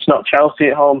chances. If it's not Chelsea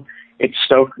at home, it's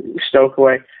Stoke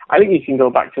away. I think you can go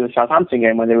back to the Southampton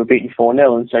game when they were beaten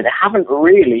 4-0 and say they haven't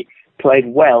really played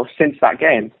well since that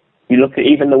game. You look at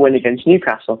even the win against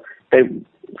Newcastle.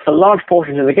 For large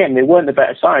portions of the game, they weren't the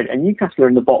better side, and Newcastle are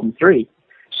in the bottom three.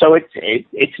 So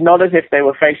it's not as if they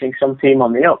were facing some team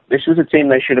on the up. This was a team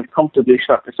they should have comfortably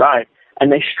swept aside, and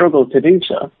they struggled to do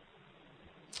so.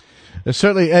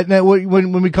 Certainly,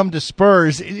 when we come to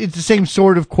Spurs, it's the same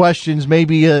sort of questions.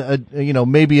 Maybe a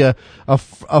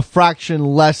fraction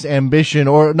less ambition,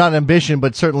 or not ambition,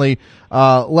 but certainly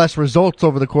less results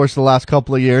over the course of the last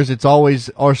couple of years. It's always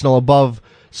Arsenal above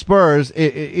Spurs.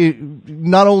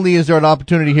 Not only is there an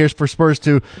opportunity here for Spurs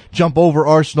to jump over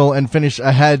Arsenal and finish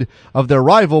ahead of their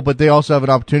rival, but they also have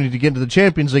an opportunity to get into the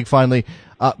Champions League finally.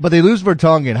 But they lose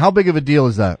Vertonghen. How big of a deal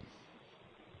is that?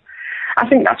 I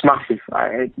think that's massive.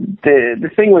 The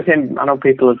thing with him, I know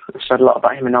people have said a lot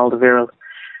about him and Alderweireld.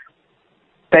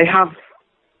 They have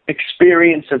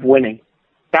experience of winning.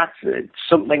 That's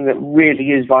something that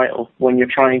really is vital when you're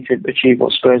trying to achieve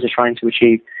what Spurs are trying to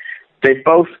achieve. They've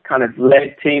both kind of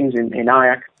led teams in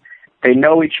Ajax. They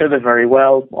know each other very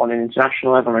well on an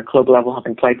international level, on a club level,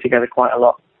 having played together quite a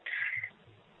lot.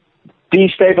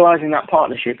 Destabilising that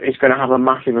partnership is going to have a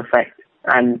massive effect.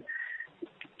 And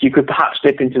you could perhaps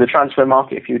dip into the transfer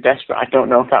market if you're desperate. I don't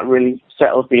know if that really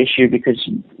settles the issue, because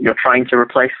you're trying to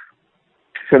replace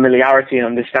familiarity and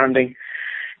understanding.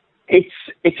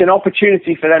 It's an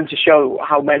opportunity for them to show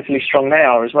how mentally strong they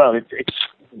are as well. It's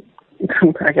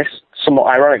I guess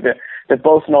somewhat ironic that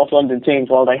both North London teams,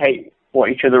 while they hate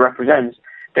what each other represents,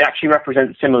 they actually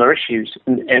represent similar issues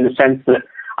in the sense that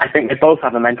I think they both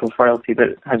have a mental frailty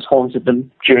that has haunted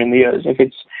them during the years. If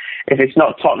it's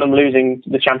not Tottenham losing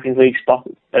the Champions League spot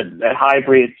at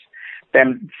Highbury, it's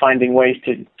them finding ways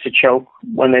to choke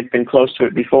when they've been close to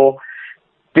it before.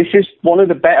 This is one of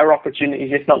the better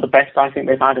opportunities, if not the best, I think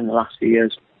they've had in the last few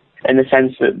years, in the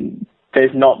sense that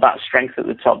there's not that strength at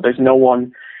the top. There's no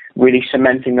one really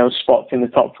cementing those spots in the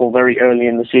top four very early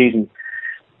in the season.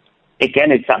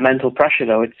 Again, it's that mental pressure,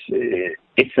 though.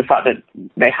 It's the fact that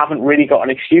they haven't really got an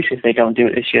excuse if they don't do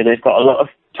it this year. They've got a lot of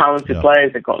talented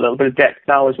players. They've got a little bit of depth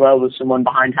now as well, with someone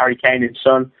behind Harry Kane and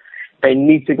Son. They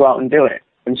need to go out and do it.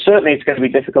 And certainly it's going to be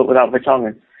difficult without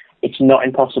Vertonghen. It's not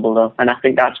impossible, though, and I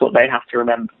think that's what they have to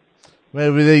remember.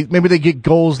 Maybe they get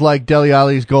goals like Dele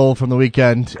Alli's goal from the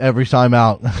weekend every time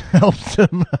out. Helps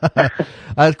them.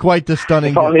 That's quite the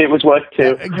stunning. If only it was worth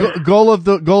two. Goal of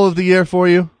the year for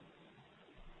you?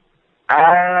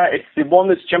 It's the one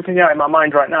that's jumping out in my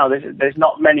mind right now. There's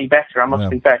not many better, I must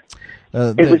confess.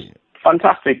 It was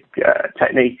fantastic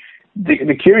technique.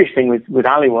 The curious thing with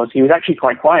Ali was he was actually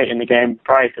quite quiet in the game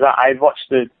prior to that. I had watched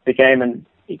the game and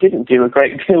he didn't do a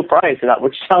great deal prior to that,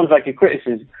 which sounds like a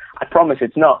criticism. I promise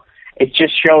it's not. it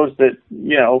just shows that,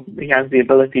 he has the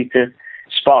ability to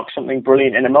spark something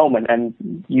brilliant in a moment. And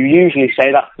you usually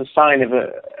say that's the sign of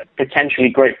a potentially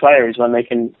great player, is when they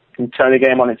can turn a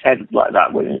game on its head like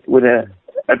that with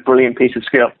a brilliant piece of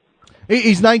skill.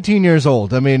 He's 19 years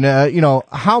old. I mean,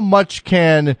 how much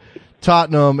can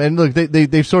Tottenham, and look,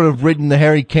 they've sort of ridden the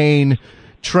Harry Kane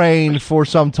train for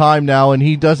some time now, and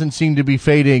he doesn't seem to be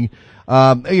fading.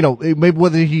 Maybe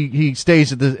whether he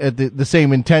stays at the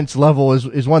same intense level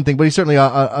is one thing, but he's certainly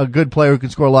a good player who can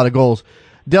score a lot of goals.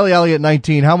 Dele Alli at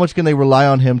 19, how much can they rely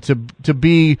on him to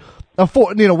be whether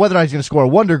or not he's going to score a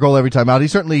wonder goal every time out? He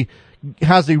certainly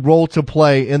has a role to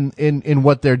play in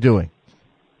what they're doing.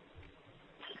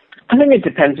 I think it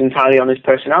depends entirely on his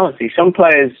personality. Some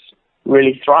players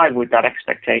really thrive with that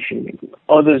expectation.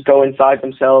 Others go inside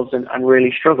themselves and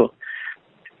really struggle.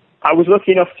 I was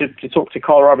lucky enough to talk to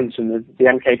Carl Robinson, the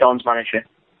MK Dons manager,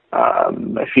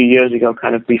 a few years ago,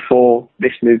 kind of before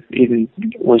this move even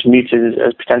was mooted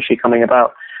as potentially coming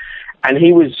about. And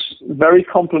he was very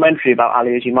complimentary about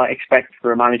Ali, as you might expect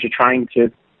for a manager trying to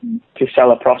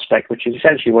sell a prospect, which is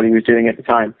essentially what he was doing at the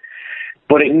time.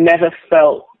 But it never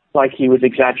felt like he was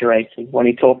exaggerating when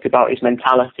he talked about his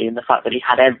mentality and the fact that he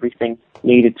had everything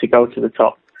needed to go to the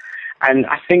top. And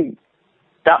I think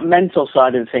that mental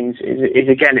side of things is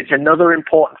again, it's another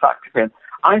important factor for him.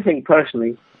 I think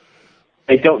personally,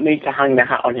 they don't need to hang their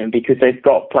hat on him because they've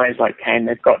got players like Kane,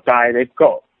 they've got Dyer, they've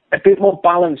got a bit more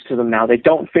balance to them now. They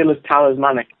don't feel as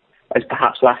talismanic as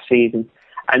perhaps last season.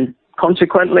 And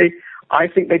consequently, I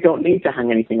think they don't need to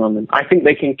hang anything on them. I think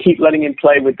they can keep letting him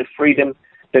play with the freedom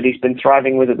that he's been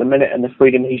thriving with at the minute and the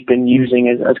freedom he's been using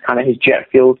as kind of his jet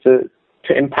fuel to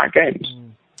impact games.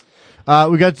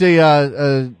 We got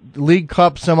the League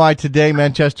Cup semi today,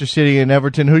 Manchester City and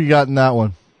Everton. Who you got in that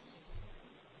one?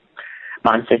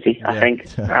 Man City, I think.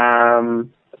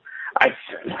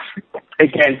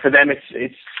 Again, for them,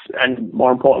 it's and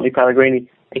more importantly, Pellegrini,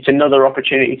 it's another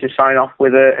opportunity to sign off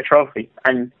with a trophy.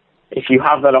 And if you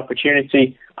have that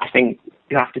opportunity, I think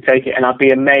you have to take it. And I'd be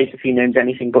amazed if he names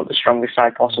anything but the strongest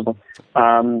side possible,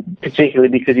 particularly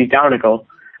because he's down a goal.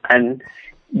 And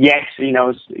yes, he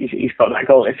knows he's got that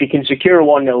goal. If he can secure a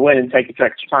 1-0 win and take it to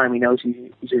extra time, he knows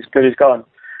he's as good as gone.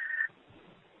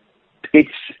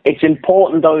 It's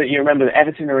important, though, that you remember that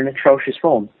Everton are in atrocious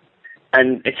form.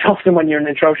 And it's often when you're in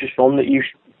atrocious form that you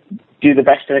do the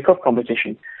best in a cup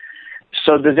competition.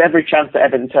 So there's every chance that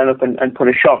Everton turn up and put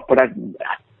a shock, but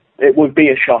it would be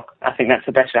a shock. I think that's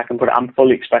the best way I can put it. I'm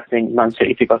fully expecting Man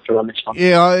City to go through on this one.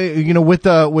 Yeah,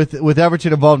 with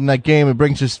Everton involved in that game, it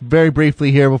brings us very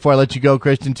briefly here before I let you go,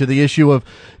 Kristan, to the issue of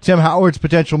Tim Howard's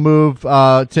potential move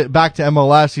back to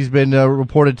MLS. He's been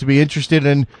reported to be interested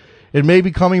in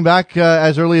maybe coming back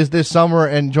as early as this summer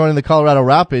and joining the Colorado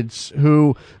Rapids,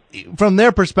 who, from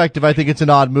their perspective, I think it's an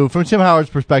odd move. From Tim Howard's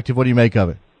perspective, what do you make of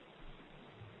it?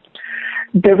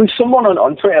 There was someone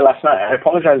on Twitter last night, I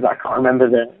apologize that I can't remember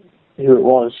who it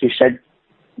was, who said,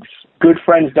 good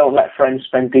friends don't let friends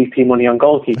spend DP money on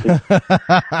goalkeepers.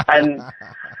 And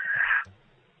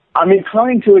I'm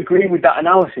inclined to agree with that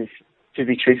analysis, to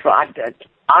be truthful.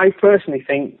 I personally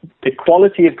think the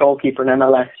quality of goalkeeper in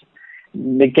MLS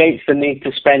negates the need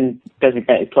to spend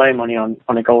designated player money on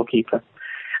a goalkeeper.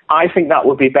 I think that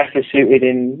would be better suited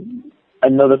in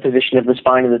another position of the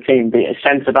spine of the team, be it a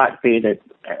centre-back, be it a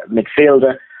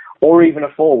midfielder, or even a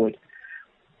forward.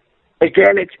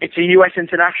 Again, it's a US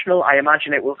international. I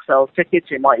imagine it will sell tickets.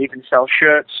 It might even sell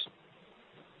shirts.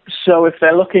 So if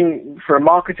they're looking for a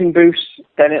marketing boost,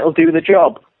 then it'll do the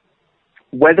job.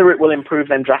 Whether it will improve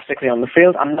them drastically on the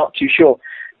field, I'm not too sure.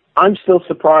 I'm still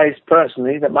surprised,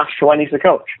 personally, that Mastroeni's the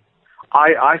coach.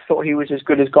 I thought he was as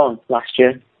good as gone last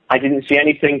year. I didn't see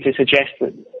anything to suggest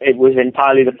that it was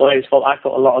entirely the players' fault. I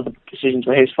thought a lot of the decisions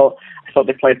were his fault. I thought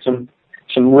they played some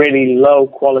really low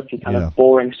quality kind of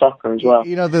boring soccer as well.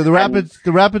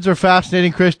 The Rapids are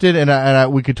fascinating, Kristan,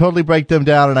 and we could totally break them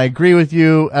down. And I agree with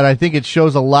you. And I think it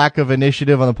shows a lack of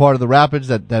initiative on the part of the Rapids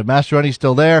that Mastroeni's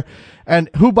still there. And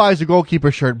who buys a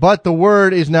goalkeeper shirt? But the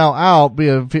word is now out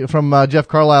from Jeff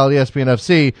Carlisle at ESPN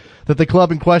FC that the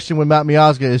club in question with Matt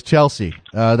Miazga is Chelsea.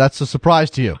 That's a surprise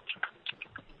to you.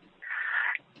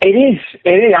 It is.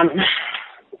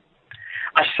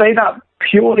 I say that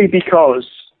purely because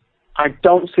I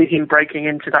don't see him breaking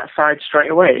into that side straight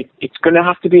away. It's going to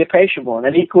have to be a patient one.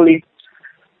 And equally,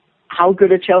 how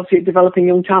good are Chelsea at developing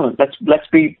young talent? Let's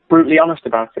be brutally honest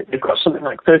about it. They've got something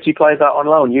like 30 players out on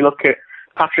loan. You look at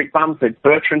Patrick Bamford,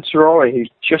 Bertrand Traore, who's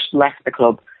just left the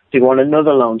club to go on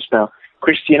another loan spell,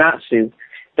 Christian Atsu.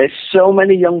 There's so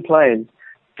many young players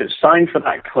that sign for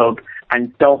that club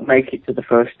and don't make it to the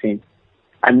first team.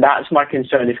 And that's my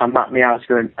concern if I'm Matt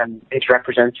Miazga and his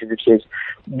representatives is,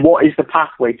 what is the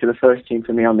pathway to the first team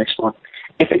for me on this one?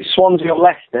 If it's Swansea or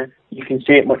Leicester, you can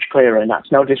see it much clearer, and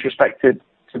that's no disrespect to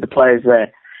the players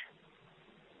there.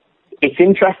 It's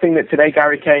interesting that today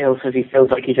Gary Cahill says he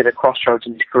feels like he's at a crossroads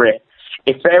in his career.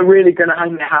 If they're really going to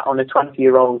hang their hat on a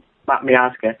 20-year-old Matt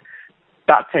Miazga,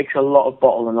 that takes a lot of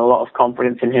bottle and a lot of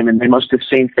confidence in him, and they must have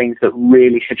seen things that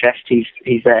really suggest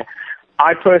he's there.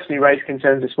 I personally raised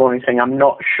concerns this morning saying I'm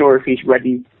not sure if he's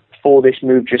ready for this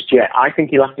move just yet. I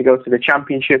think he'll have to go to the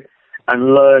Championship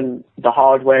and learn the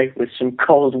hard way with some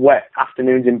cold, wet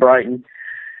afternoons in Brighton.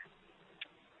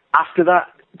 After that,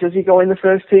 does he go in the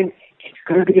first team? It's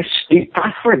going to be a steep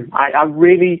path for him. I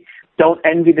really don't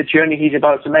envy the journey he's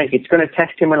about to make. It's going to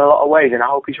test him in a lot of ways, and I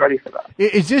hope he's ready for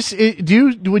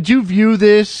that. Would you view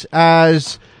this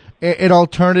as an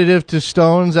alternative to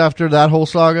Stones after that whole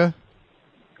saga?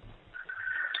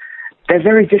 They're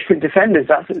very different defenders.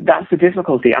 That's the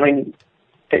difficulty. I mean,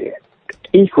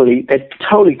 equally, they're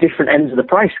totally different ends of the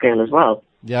price scale as well.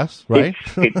 Yes, right.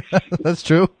 That's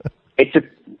true.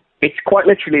 It's quite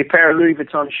literally a pair of Louis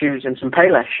Vuitton shoes and some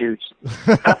Payless shoes.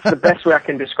 That's the best way I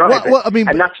can describe it. Well, I mean,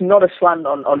 and that's not a slant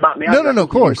on Matt Miazga. No, of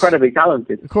course. He's incredibly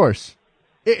talented. Of course.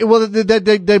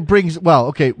 That brings,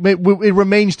 it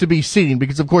remains to be seen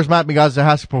because, of course, Matt Miazga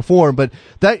has to perform, but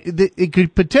it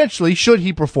could potentially, should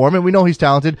he perform, and we know he's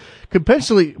talented, could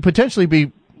potentially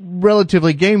be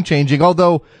relatively game-changing,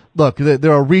 although, look,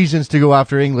 there are reasons to go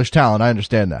after English talent. I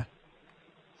understand that.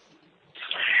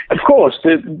 Of course,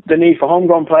 the need for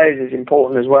homegrown players is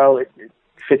important as well. It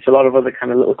fits a lot of other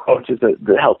kind of little quotas that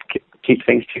help keep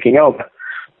things ticking over.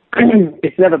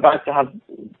 It's never bad to have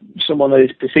someone that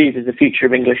is perceived as the future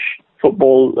of English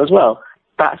football as well.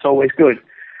 That's always good.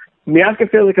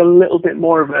 Miazga feels like a little bit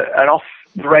more of an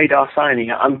off-the-radar signing.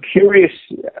 I'm curious,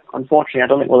 unfortunately, I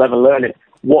don't think we'll ever learn it,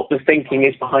 what the thinking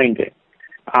is behind it,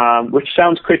 which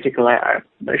sounds critical. I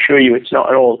assure you it's not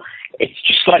at all. It's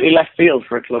just slightly left field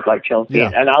for a club like Chelsea.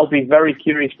 Yeah. And I'll be very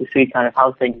curious to see kind of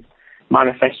how things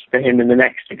manifest for him in the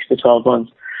next 6 to 12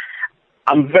 months.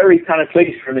 I'm very kind of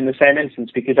pleased for him in the same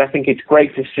instance because I think it's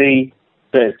great to see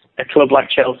that a club like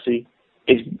Chelsea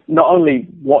is not only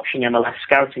watching MLS,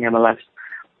 scouting MLS,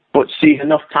 but sees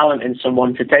enough talent in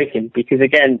someone to take him. Because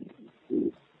again,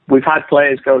 we've had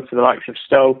players go to the likes of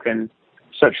Stoke and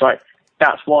such like.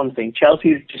 That's one thing. Chelsea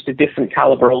is just a different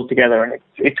caliber altogether, and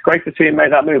it's great to see him make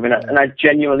that move, and I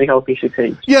genuinely hope he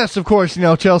succeeds. Yes, of course.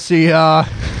 Chelsea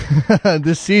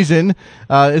this season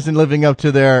isn't living up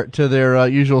to their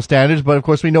usual standards, but of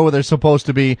course we know where they're supposed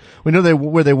to be. We know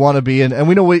where they want to be, and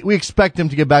we know we expect them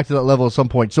to get back to that level at some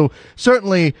point. So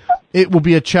certainly it will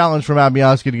be a challenge for Matt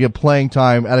Miazga to get playing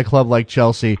time at a club like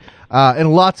Chelsea.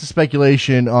 And lots of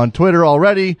speculation on Twitter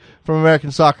already from American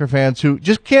soccer fans who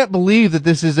just can't believe that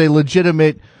this is a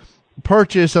legitimate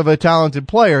purchase of a talented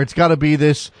player. It's got to be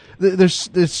this.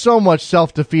 There's so much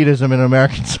self-defeatism in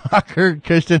American soccer,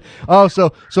 Kristan. Oh,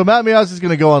 so Matt Miazga is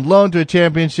going to go on loan to a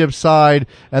championship side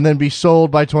and then be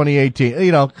sold by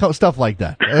 2018. Stuff like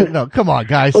that. Come on,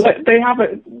 guys. Well, they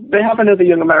have another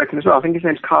young American as well. I think his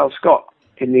name's Kyle Scott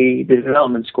in the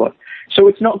development squad. So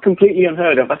it's not completely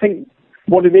unheard of. I think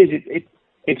what it is,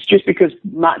 it's just because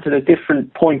Matt's at a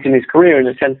different point in his career in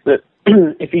the sense that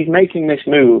if he's making this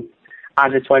move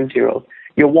as a 20-year-old,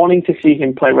 you're wanting to see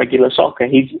him play regular soccer.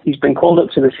 He's been called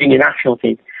up to the senior national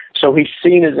team, so he's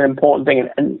seen as an important thing.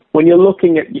 And when you're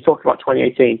looking at, you talked about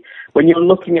 2018, when you're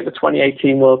looking at the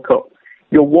 2018 World Cup,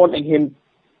 you're wanting him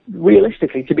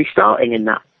realistically to be starting in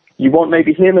that. You want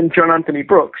maybe him and John Anthony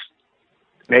Brooks,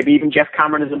 maybe even Jeff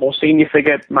Cameron as a more senior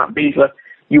figure, Matt Beasler.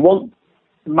 You want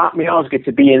Matt Miazga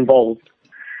to be involved.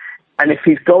 And if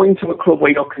he's going to a club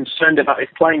where you're concerned about his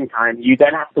playing time, you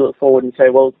then have to look forward and say,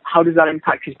 well, how does that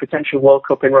impact his potential World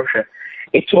Cup in Russia?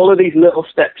 It's all of these little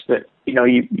steps that,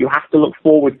 you have to look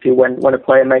forward to when a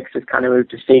player makes this kind of move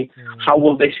to see how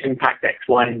will this impact X,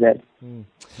 Y, and Z.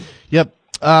 Yep.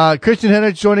 Kristan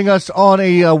Heneage joining us on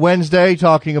a Wednesday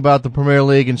talking about the Premier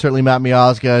League and certainly Matt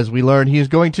Miazga. As we learned, he is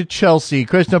going to Chelsea.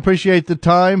 Kristan, appreciate the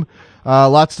time.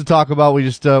 Lots to talk about. We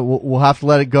just we'll have to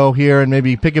let it go here and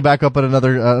maybe pick it back up at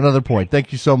another point.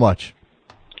 Thank you so much.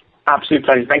 Absolute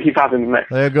pleasure. Thank you for having me, mate.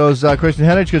 There goes Kristan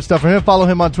Heneage. Good stuff from him. Follow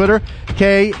him on Twitter,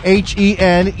 KHENEAGE.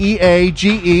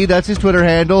 That's his Twitter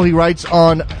handle. He writes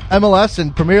on MLS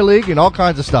and Premier League and all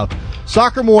kinds of stuff.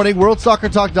 Soccer Morning,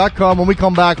 WorldSoccerTalk.com. When we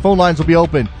come back, phone lines will be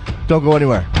open. Don't go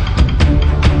anywhere.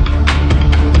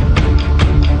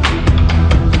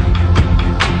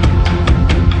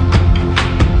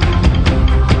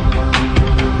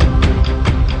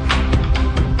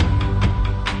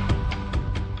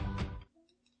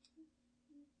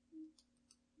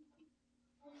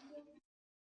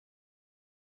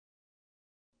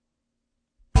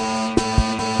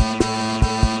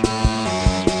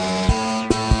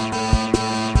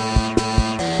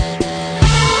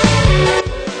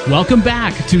 Welcome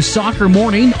back to Soccer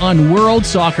Morning on World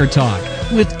Soccer Talk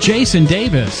with Jason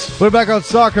Davis. We're back on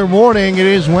Soccer Morning. It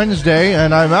is Wednesday,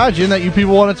 and I imagine that you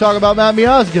people want to talk about Matt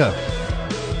Miazga.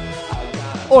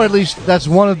 Or at least that's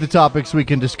one of the topics we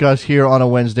can discuss here on a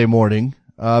Wednesday morning.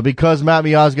 Because Matt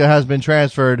Miazga has been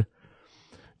transferred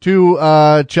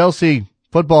to Chelsea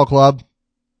Football Club,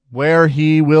 where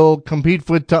he will compete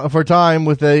for time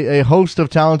with a host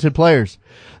of talented players.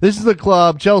 This is the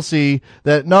club, Chelsea,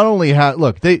 that not only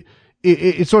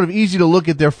it's sort of easy to look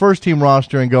at their first team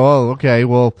roster and go, oh, okay,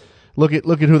 well, look at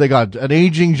who they got. An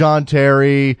aging John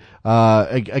Terry,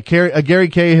 a Gary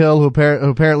Cahill who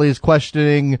apparently is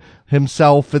questioning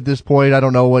himself at this point. I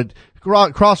don't know what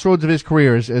crossroads of his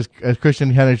career, as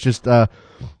Kristan Heneage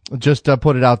just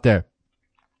put it out there.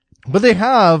 But they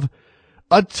have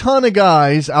a ton of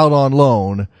guys out on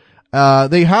loan.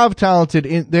 They have talent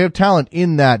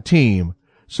in that team.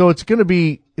 So it's going to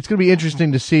be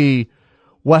interesting to see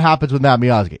what happens with Matt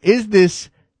Miazga. Is this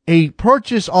a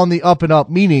purchase on the up and up,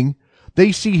 meaning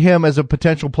they see him as a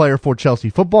potential player for Chelsea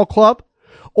Football Club?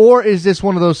 Or is this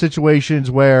one of those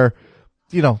situations where,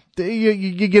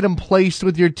 you get him placed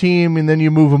with your team and then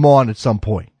you move him on at some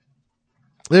point?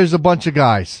 There's a bunch of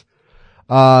guys,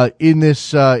 in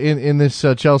this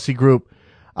Chelsea group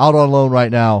out on loan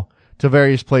right now to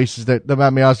various places that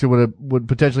Matt Miazga would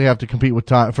potentially have to compete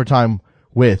for time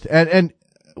with. And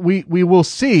we will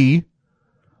see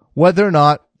whether or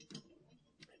not,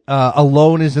 a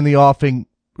loan is in the offing,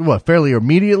 fairly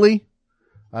immediately?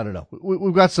 I don't know.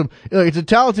 We've got it's a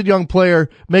talented young player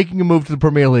making a move to the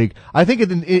Premier League. I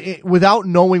think without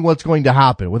knowing what's going to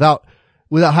happen, without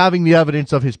having the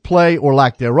evidence of his play or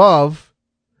lack thereof,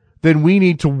 then we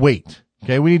need to wait.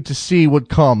 Okay. We need to see what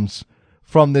comes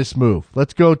from this move.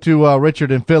 Let's go to,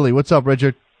 Richard in Philly. What's up,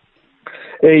 Richard?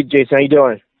 Hey, Jason. How you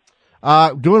doing?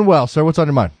 Doing well, sir. What's on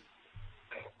your mind?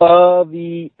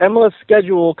 The MLS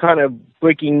schedule kind of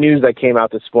breaking news that came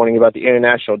out this morning about the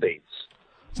international dates.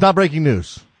 It's not breaking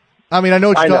news. I mean, I know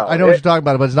what you're talking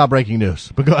about, but it's not breaking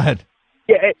news. But go ahead.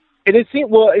 Yeah, it seems,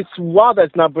 it's wild that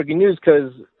it's not breaking news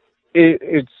because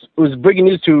it was breaking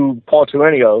news to Paul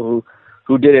Turenio,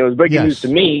 who did it. It was breaking news to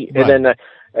me, right. And then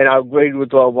and I agreed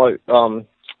with I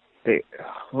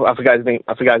forgot his name.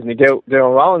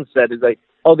 Darren Rollins said is like,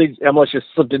 oh, they MLS just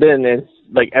slipped it in, and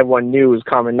like everyone knew it was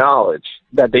common knowledge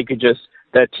that they could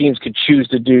that teams could choose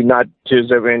to do not to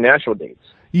observe international dates.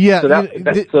 Yeah, so that's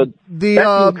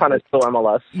kind of still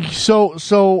MLS.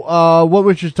 So what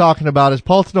Richard's talking about is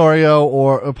Paul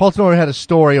Tenorio had a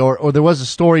story, or there was a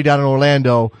story down in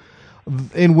Orlando,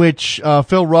 in which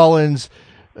Phil Rollins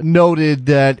noted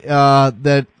that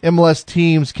MLS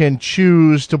teams can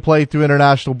choose to play through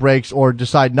international breaks or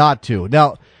decide not to.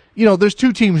 Now, there's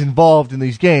two teams involved in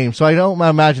these games, so I don't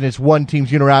imagine it's one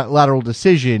team's unilateral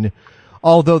decision.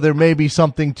 Although there may be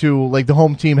something to like the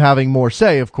home team having more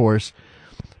say, of course.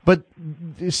 But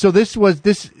so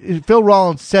Phil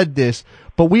Rollins said this,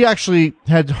 but we actually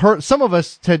had heard, some of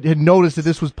us had noticed that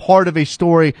this was part of a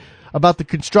story about the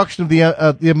construction of the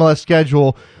MLS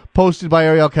schedule posted by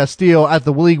Ariel Castillo at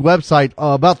the league website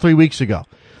about 3 weeks ago.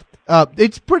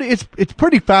 It's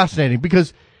pretty fascinating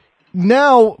because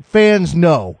now fans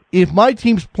know if my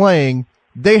team's playing,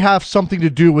 they have something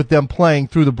to do with them playing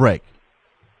through the break.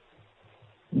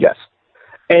 Yes.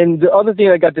 And the other thing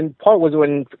I got in part was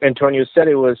when Antonio said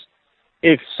it was,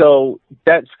 since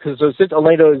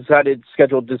Orlando decided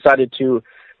to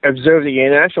observe the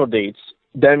international dates,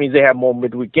 that means they have more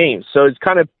midweek games. So it's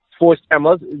kind of forced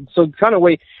MLS. So kind of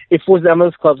way it forced the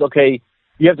MLS clubs. Okay,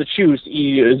 you have to choose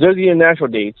either observe the international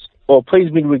dates or play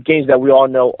midweek games that we all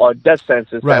know are death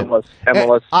sentences. Right.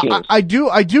 MLS teams. I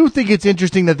do think it's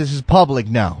interesting that this is public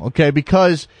now. Okay,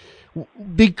 because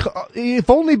if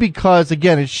only because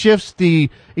again it shifts the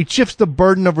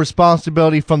burden of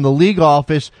responsibility from the league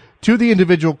office to the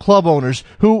individual club owners,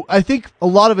 who I think a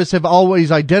lot of us have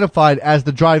always identified as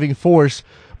the driving force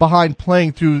behind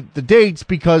playing through the dates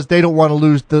because they don't want to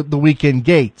lose the weekend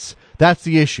gates. That's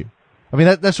the issue. I mean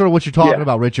that's sort of what you're talking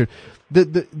about, Richard.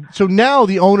 So now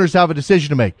the owners have a decision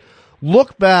to make.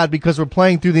 Look bad because we're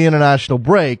playing through the international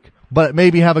break, but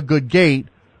maybe have a good gate,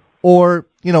 or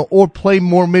play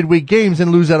more midweek games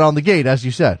and lose that on the gate, as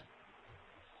you said.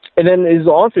 And then his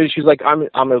also issues, like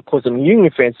I'm of course a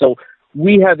Union fan, so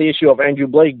we have the issue of Andrew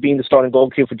Blake being the starting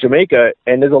goalkeeper for Jamaica,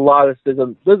 and there's I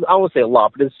won't say a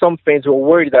lot, but there's some fans who are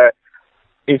worried that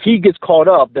if he gets caught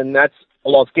up, then that's a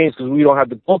lost games because we don't have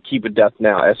the goalkeeper depth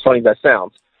now, as funny as that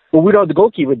sounds. But we don't have the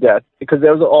goalkeeper depth because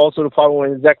there was also the problem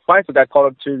when Zach Pfeiffer got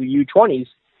called up to the U20s.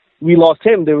 We lost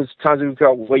him. There was times we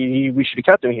felt we should have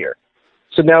kept him here.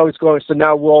 So now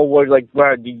we're all worried like,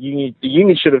 wow, the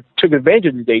Union should have took advantage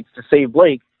of the dates to save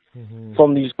Blake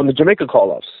from the Jamaica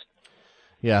call-ups.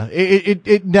 Yeah,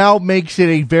 it now makes it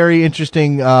a very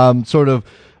interesting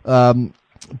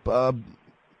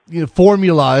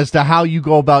formula as to how you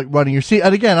go about running your season.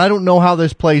 And again, I don't know how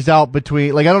this plays out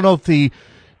between, I don't know if the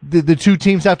two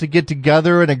teams have to get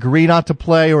together and agree not to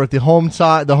play, or if the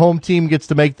home team gets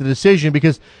to make the decision,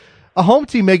 because a home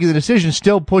team making the decision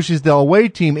still pushes the away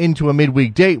team into a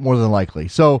midweek date more than likely.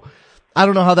 So I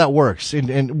don't know how that works.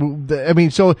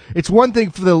 So it's one thing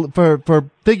for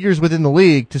figures within the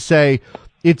league to say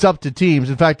it's up to teams.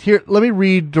 In fact, here, let me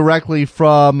read directly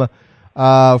from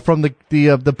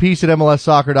the piece at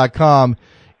MLSsoccer.com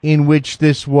in which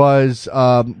this was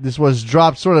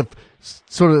dropped, sort of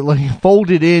like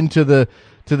folded into the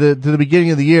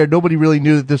beginning of the year. Nobody really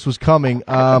knew that this was coming.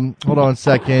 Hold on a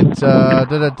second.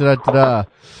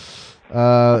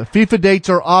 FIFA dates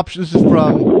are options.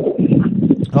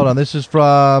 This is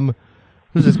from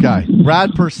who's this guy?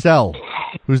 Brad Purcell,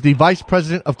 who's the Vice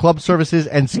President of Club Services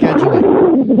and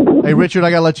Scheduling. Hey, Richard, I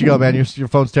gotta let you go, man. Your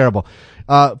phone's terrible.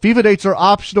 FIFA dates are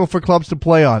optional for clubs to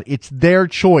play on. It's their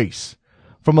choice.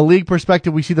 From a league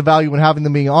perspective, we see the value in having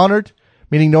them being honored,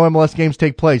 meaning no MLS games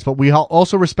take place. But we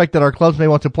also respect that our clubs may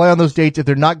want to play on those dates if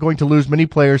they're not going to lose many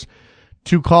players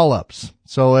to call-ups.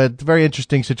 So it's a very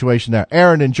interesting situation there.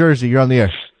 Aaron in Jersey, you're on the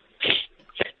air.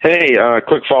 Hey,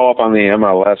 quick follow-up on the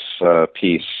MLS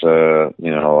piece,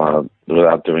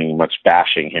 without doing much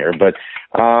bashing here. But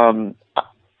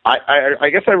I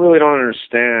guess I really don't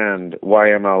understand why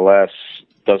MLS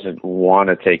doesn't want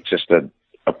to take just a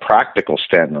practical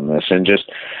stand on this and just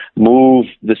move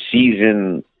the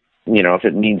season. If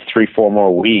it means 3-4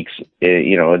 more weeks,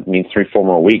 it means 3-4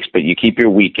 more weeks, but you keep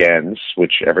your weekends,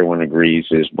 which everyone agrees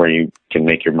is where you can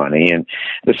make your money. And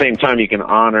at the same time, you can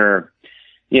honor,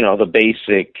 the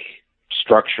basic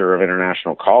structure of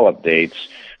international call-up dates,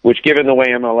 which, given the way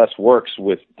MLS works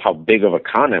with how big of a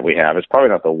continent we have, is probably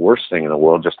not the worst thing in the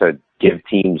world, just to give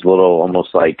teams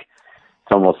almost like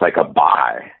a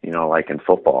bye, like in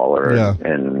football or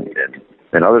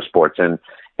in other sports. And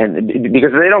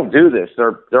because if they don't do this,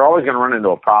 they're always going to run into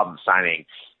a problem signing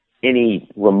any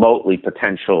remotely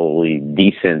potentially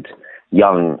decent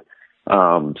young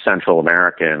Central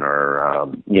American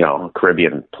or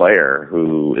Caribbean player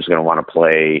who is going to want to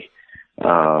play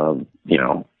for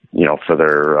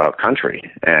their country.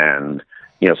 And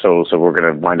so we're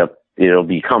going to wind up, it'll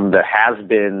become the has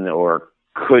been or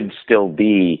could still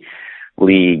be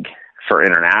league for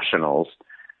internationals,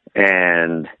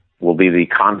 and will be the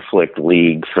conflict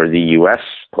league for the U.S.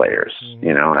 players.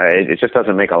 It just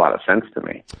doesn't make a lot of sense to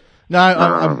me. No,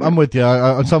 I'm with you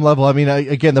on some level. I mean,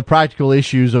 again, the practical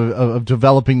issues of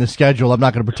developing the schedule, I'm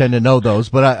not going to pretend to know those,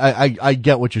 but I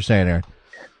get what you're saying, Aaron.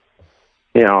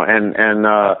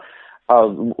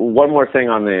 One more thing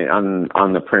on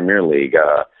the Premier League.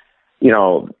 I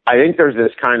think there's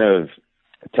this kind of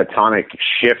tectonic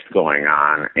shift going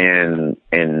on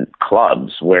in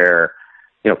clubs where,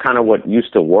 kind of what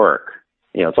used to work,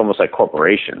 it's almost like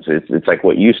corporations. It's like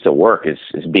what used to work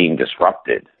is being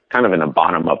disrupted, kind of in a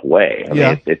bottom-up way. I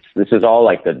mean, this is all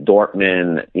like the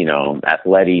Dortmund,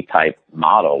 Atleti type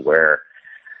model where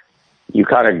you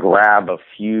kind of grab a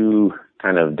few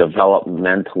kind of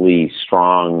developmentally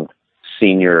strong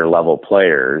senior level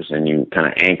players and you kind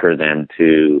of anchor them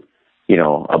to,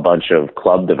 a bunch of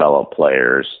club developed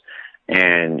players,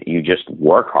 and you just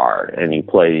work hard and you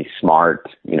play smart,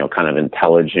 kind of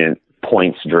intelligent,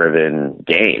 points driven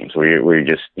games where you're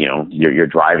just, you're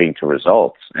driving to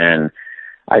results. And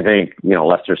I think,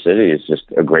 Leicester City is just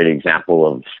a great example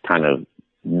of kind of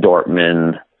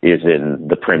Dortmund is in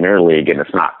the Premier League and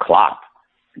it's not Klopp.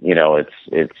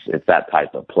 It's that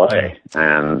type of play.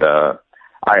 And,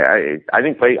 I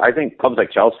think clubs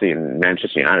like Chelsea and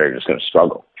Manchester United are just going to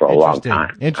struggle for a long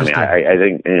time. I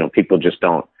think people just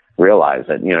don't realize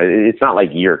that it's not like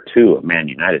year 2 of Man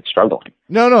United struggling.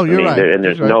 No, you're right.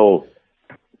 There's no.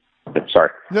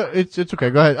 Sorry. No, it's okay.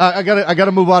 Go ahead. I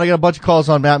gotta move on. I got a bunch of calls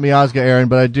on Matt Miazga, Aaron,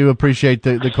 but I do appreciate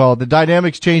the call. The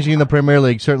dynamics changing in the Premier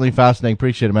League, certainly fascinating.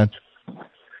 Appreciate it, man.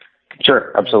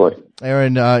 Sure, absolutely.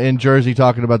 Aaron in Jersey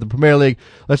talking about the Premier League.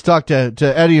 Let's talk to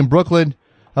Eddie in Brooklyn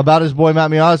about his boy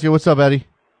Matt Miazga. What's up, Eddie?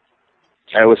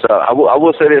 Hey, what's up? I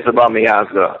will say this about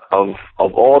Miazga. Of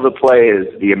all the players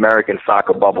the American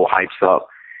soccer bubble hypes up,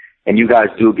 and you guys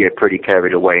do get pretty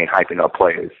carried away in hyping up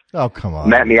players. Oh, come on.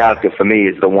 Matt Miazga, for me,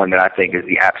 is the one that I think is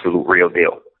the absolute real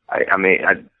deal. I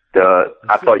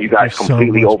thought you guys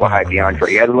completely overhyped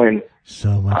DeAndre Edlin.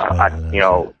 So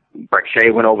much Breck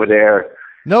Shea went over there.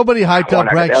 Nobody hyped up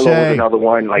Breck Shea. Another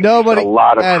one. Nobody, a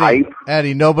lot of hype.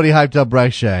 Eddie, nobody hyped up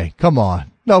Breck Shea. Come on.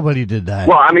 Nobody did that.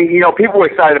 Well, I mean, people were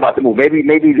excited about the move. Maybe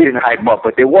they didn't hype him up,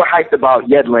 but they were hyped about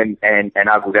Yedlin and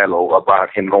Agudelo, about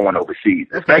him going overseas,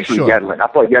 especially sure. Yedlin. I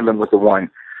thought Yedlin was the one.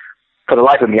 For the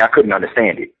life of me, I couldn't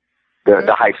understand it,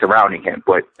 the hype surrounding him.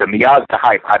 But the Miazga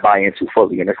hype, I buy into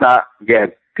fully. And it's not,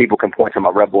 people can point to my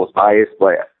Red Bulls bias,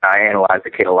 but I analyze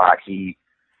the kid a lot. He's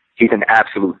an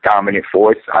absolute dominant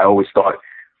force. I always thought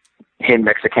him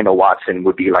next to Kendall Watson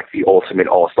would be like the ultimate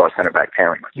all-star center back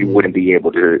pairing. You wouldn't be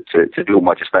able to do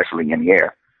much, especially in the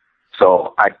air.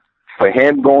 So for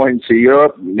him going to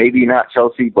Europe, maybe not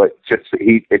Chelsea, but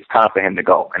it's time for him to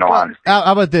go, in all honesty.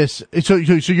 How about this? So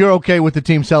you're okay with the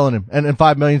team selling him, and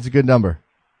 $5 million is a good number?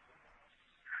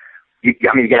 You're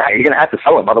going to have to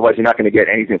sell him, otherwise you're not going to get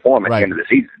anything for him at the end of the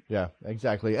season. Yeah,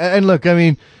 exactly. And look, I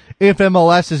mean, if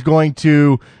MLS is going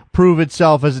to prove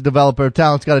itself as a developer of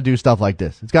talent, it's got to do stuff like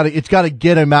this. It's got to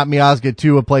get a Matt Miazga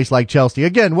to a place like Chelsea.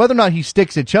 Again, whether or not he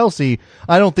sticks at Chelsea,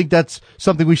 I don't think that's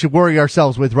something we should worry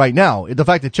ourselves with right now. The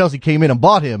fact that Chelsea came in and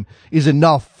bought him is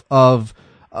enough of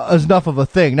a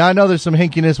thing. Now I know there's some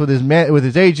hinkiness with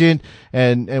his agent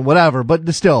and whatever, but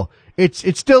still,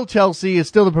 it's still Chelsea, it's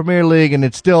still the Premier League, and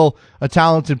it's still a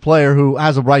talented player who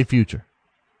has a bright future.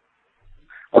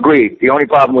 Agreed. The only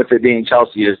problem with it being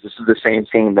Chelsea is this is the same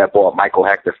team that bought Michael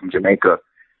Hector from Jamaica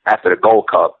after the Gold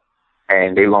Cup,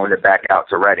 and they loaned it back out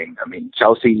to Reading. I mean,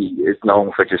 Chelsea is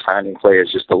known for just signing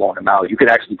players just to loan them out. You could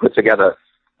actually put together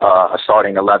a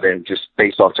starting 11 just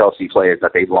based off Chelsea players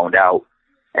that they've loaned out,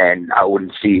 and I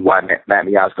wouldn't see why Matt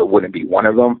Miazga wouldn't be one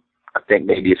of them. I think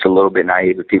maybe it's a little bit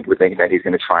naive if people think that he's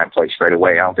going to try and play straight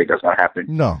away. I don't think that's going to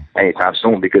happen anytime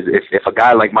soon, because if a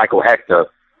guy like Michael Hector,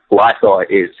 who I thought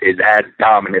is as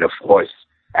dominant a force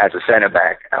as a center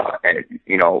back, and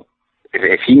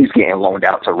if he's getting loaned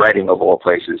out to Reading of all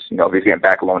places, if he's getting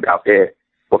back loaned out there,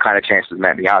 what kind of chance does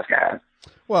Matt Miazga have?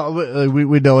 Well,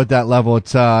 we know at that level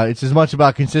it's as much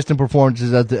about consistent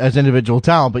performances as individual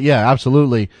talent, but yeah,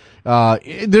 absolutely.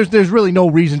 There's really no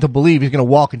reason to believe he's going to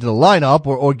walk into the lineup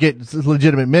or get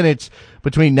legitimate minutes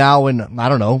between now and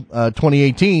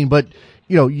 2018. But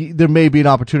there may be an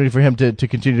opportunity for him to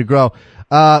continue to grow.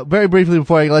 Very briefly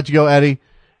before I let you go, Eddie,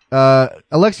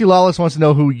 Alexi Lawless wants to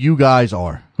know who you guys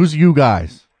are. Who's you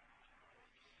guys?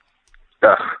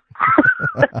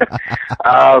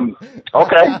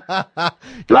 Okay. A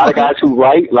lot of guys who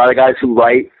write, a lot of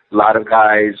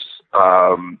guys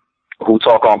who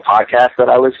talk on podcasts that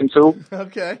I listen to.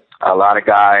 Okay. A lot of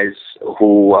guys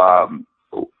who,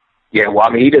 he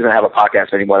doesn't have a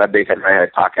podcast anymore. That Big Head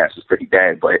Redhead podcast is pretty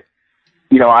dead, but,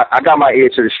 I got my ear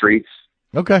to the streets.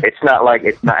 Okay. It's not like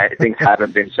things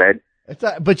haven't been said.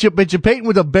 But you're painting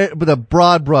with a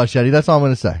broad brush, Eddie. That's all I'm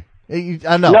going to say.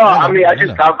 I know.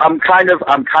 I'm kind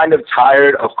of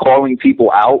tired of calling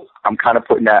people out. I'm kind of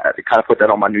put that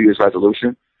on my New Year's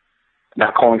resolution.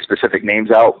 Not calling specific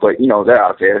names out, but they're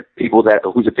out there. People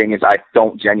whose opinions I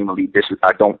don't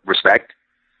respect.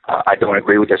 I don't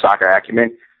agree with their soccer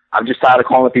acumen. I'm just tired of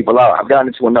calling people out. I've gotten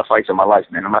into enough fights in my life,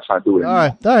 man. I'm not trying to do it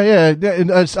anymore. All right,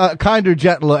 yeah. It's kinder,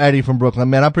 gentler Eddie from Brooklyn,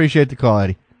 man. I appreciate the call,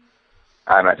 Eddie.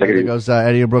 All right, man. Take it easy. There goes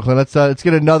Eddie in Brooklyn. Let's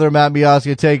get another Matt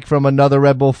Miazga take from another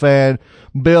Red Bull fan.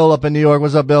 Bill up in New York.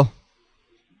 What's up, Bill?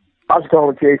 How's it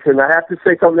going, Jason? I have to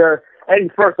say something there. Eddie,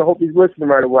 first, I hope he's listening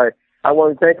right away. I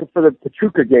want to thank him for the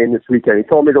Pachuca game this weekend. He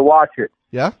told me to watch it.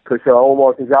 Yeah? Because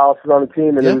Omar Gonzalez was on the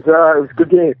team, and it was a good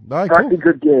game. All right, cool.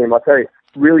 Good game. I'll tell you,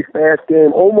 really fast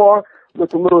game. Omar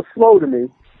looked a little slow to me,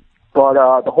 but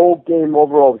the whole game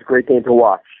overall was a great game to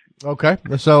watch. Okay.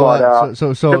 So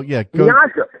yeah.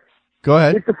 Miazga. Go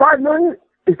ahead. Is the $5 million,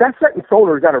 is that set in stone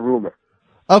or is that a rumor?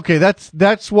 Okay,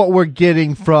 that's what we're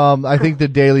getting from, I think the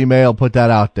Daily Mail put that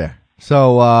out there.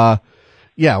 So,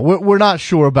 we're not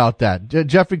sure about that.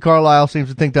 Jeffrey Carlisle seems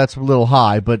to think that's a little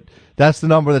high, but that's the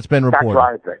number that's been reported. That's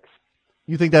what I think.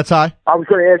 You think that's high? I was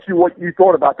going to ask you what you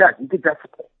thought about that. You think that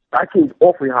seems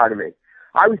awfully high to me.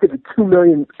 I was thinking $2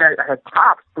 million at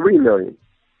top, $3 million.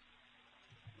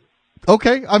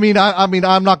 Okay. I mean,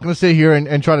 I'm not going to sit here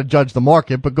and try to judge the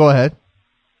market, but go ahead.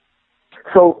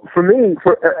 So for me,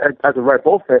 as a Red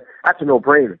Bull fan, that's a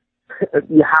no-brainer.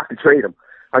 You have to trade him.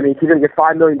 I mean, if you're going to get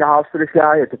 $5 million for this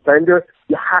guy, a defender,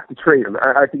 you have to trade him.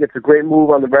 I think it's a great move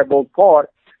on the Red Bulls' part.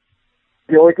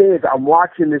 The only thing is I'm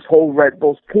watching this whole Red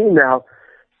Bulls team now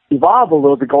evolve a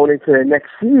little bit going into the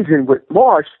next season with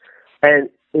Marsh, and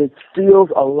it feels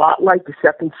a lot like the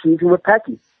second season with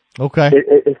Pecky. Okay.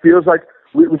 It feels like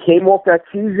we came off that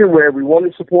season where we won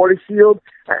the Supporters' Shield,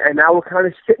 and now we're kind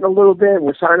of sitting a little bit.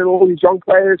 We're signing all these young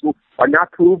players who are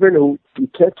not proven, who you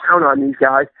can't count on these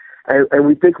guys, and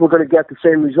we think we're going to get the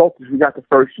same results as we got the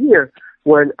first year,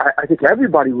 when I think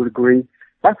everybody would agree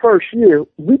that first year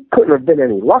we couldn't have been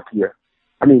any luckier.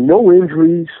 I mean, no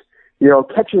injuries,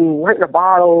 catching lightning in a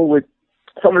bottle with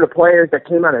some of the players that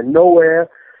came out of nowhere.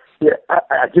 Yeah,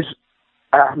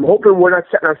 I'm hoping we're not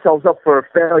setting ourselves up for a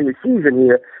failure season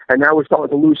here, and now we're starting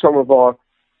to lose some of our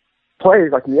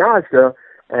players like Miazga,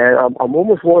 and I'm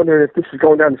almost wondering if this is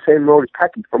going down the same road as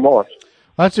Pecky from us.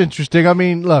 That's interesting. I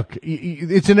mean, look,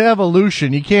 it's an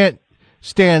evolution. You can't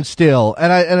stand still,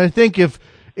 and I think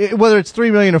whether it's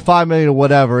 $3 million or $5 million or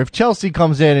whatever, if Chelsea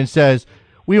comes in and says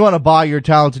we want to buy your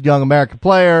talented young American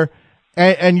player,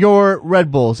 and you're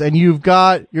Red Bulls, and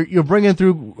you're bringing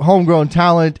through homegrown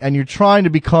talent, and you're trying to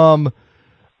become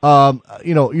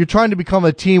you're trying to become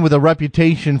a team with a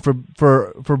reputation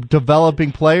for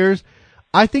developing players.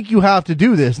 I think you have to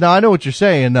do this. Now, I know what you're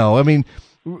saying, though. I mean,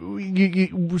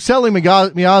 selling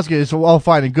Miazga is all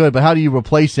fine and good, but how do you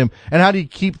replace him, and how do you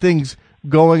keep things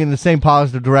going in the same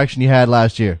positive direction you had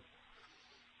last year?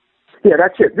 Yeah,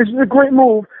 that's it. This is a great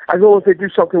move as long as they do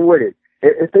something with it.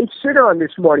 If they sit on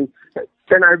this money,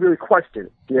 then I really question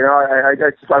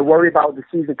it. I worry about the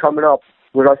season coming up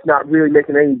with us not really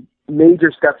making any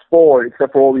major steps forward,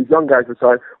 except for all these young guys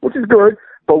inside, which is good,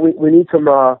 but we need some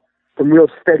real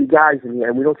steady guys in here,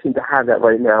 and we don't seem to have that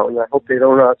right now, and I hope they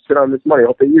don't sit on this money. I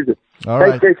hope they use it. All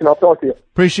Thanks, right. Jason. I'll talk to you.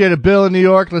 Appreciate it, Bill in New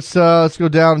York. Let's go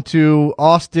down to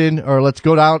Austin, or let's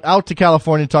go out to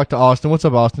California and talk to Austin. What's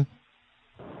up, Austin?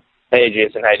 Hey,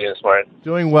 Jason. How you doing this morning?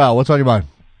 Doing well. What's on your mind?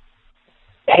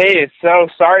 Hey, so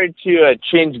sorry to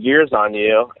change gears on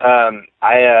you.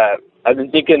 I've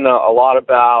been thinking a lot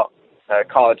about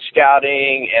college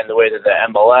scouting and the way that the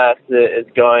MLS is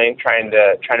going, trying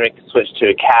to make the switch to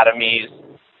academies.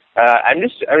 I'm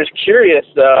just curious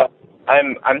though.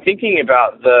 I'm thinking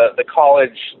about the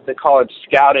college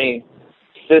scouting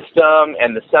system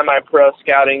and the semi-pro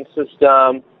scouting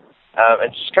system,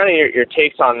 and just kind of your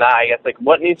takes on that. I guess like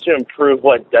what needs to improve,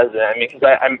 what doesn't. I mean,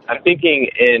 because I'm thinking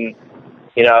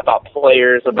about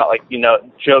players, about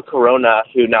Joe Corona,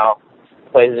 who now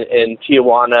plays in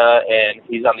Tijuana, and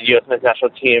he's on the U.S. men's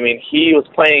national team. I mean, he was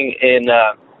playing in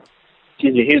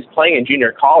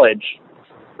junior college,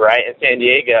 right, in San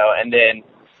Diego, and then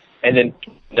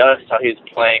notice how he's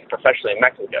playing professionally in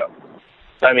Mexico.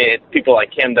 So, I mean, it's people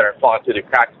like him that are falling through the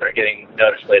cracks that are getting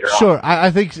noticed later on. Sure.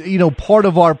 I think, part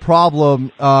of our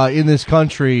problem in this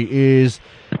country is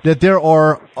that there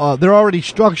are already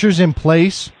structures in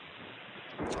place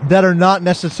that are not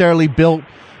necessarily built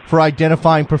for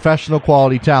identifying professional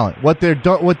quality talent.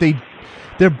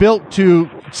 They're built to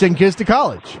send kids to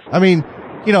college. I mean,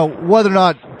 whether or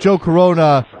not Joe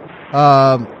Corona,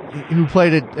 who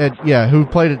played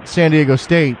at San Diego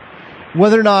State,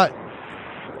 whether or not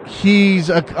he's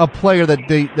a player that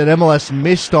MLS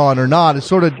missed on or not,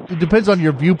 it depends on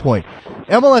your viewpoint.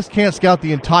 MLS can't scout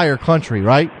the entire country,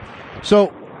 right?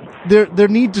 So there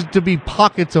needs to be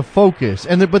pockets of focus,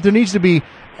 but there needs to be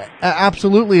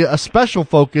absolutely a special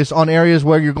focus on areas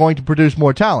where you're going to produce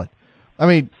more talent. I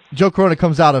mean, Joe Corona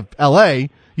comes out of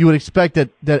L.A. You would expect that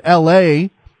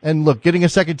L.A. and look, getting a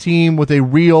second team with a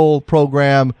real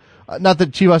program. Not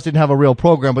that Chivas didn't have a real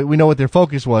program, but we know what their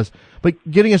focus was. But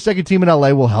getting a second team in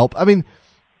L.A. will help. I mean,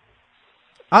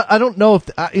 I don't know if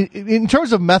in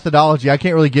terms of methodology, I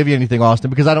can't really give you anything,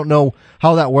 Austin, because I don't know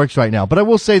how that works right now. But I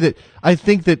will say that I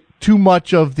think that too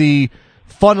much of the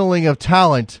funneling of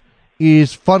talent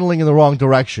is funneling in the wrong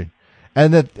direction,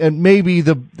 and maybe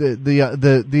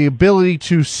the ability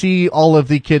to see all of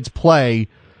the kids play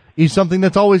is something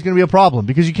that's always going to be a problem,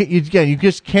 because you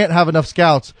just can't have enough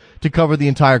scouts to cover the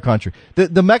entire country.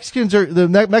 The Mexican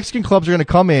clubs are going to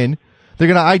come in. They're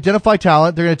going to identify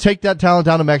talent. They're going to take that talent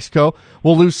down to Mexico.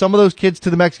 We'll lose some of those kids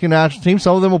to the Mexican national team.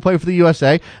 Some of them will play for the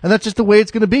USA. And that's just the way it's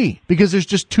going to be, because there's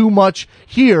just too much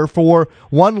here for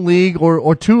one league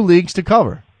or two leagues to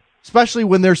cover, especially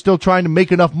when they're still trying to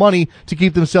make enough money to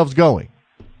keep themselves going.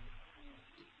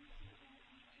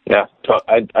 Yeah,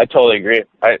 I totally agree.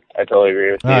 I totally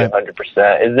agree with you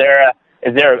 100%. Is there?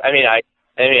 I mean, I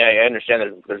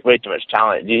understand there's way too much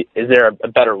talent. Is there a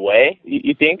better way,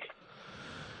 you think?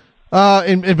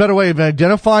 In better way of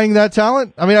identifying that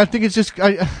talent? I mean, I think it's just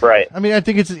right. I mean, I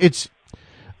think it's,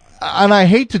 and I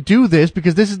hate to do this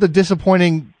because this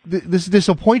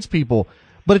disappoints people,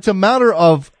 but it's a matter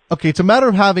of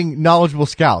having knowledgeable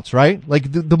scouts, right?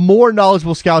 Like the more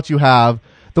knowledgeable scouts you have,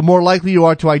 the more likely you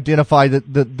are to identify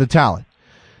the talent.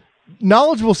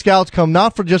 Knowledgeable scouts come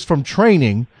not just from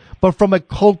training, but from a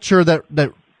culture that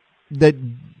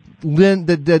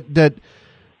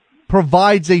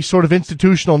provides a sort of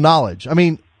institutional knowledge. I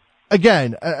mean,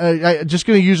 again, I'm just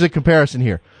going to use a comparison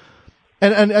here.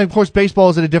 And of course, baseball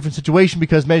is in a different situation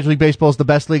because Major League Baseball is the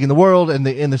best league in the world, and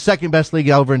the second best league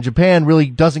over in Japan really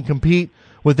doesn't compete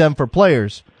with them for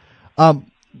players.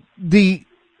 The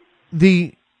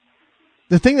the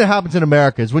thing that happens in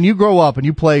America is when you grow up and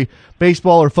you play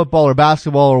baseball or football or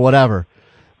basketball or whatever,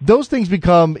 those things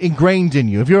become ingrained in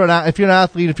you. If you're an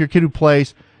athlete, if you're a kid who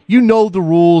plays, you know the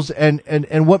rules and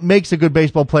what makes a good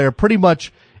baseball player pretty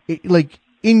much like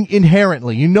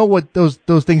inherently. You know what those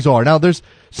things are. Now there's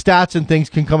stats and things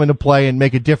can come into play and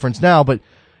make a difference now, but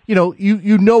you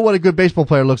know what a good baseball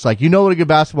player looks like. You know what a good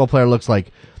basketball player looks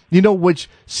like. You know which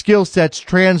skill sets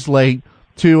translate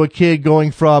to a kid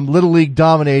going from little league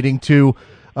dominating to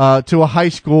a high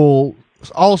school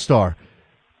all-star.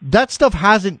 That stuff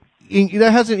hasn't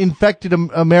infected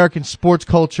American sports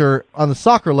culture on the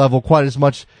soccer level quite as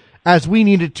much as we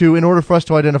need it to in order for us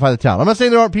to identify the talent. I'm not saying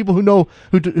there aren't people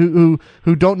who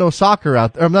don't know soccer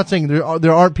out there. I'm not saying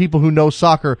there aren't people who know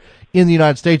soccer in the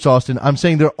United States, Austin. I'm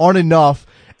saying there aren't enough,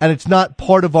 and it's not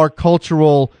part of our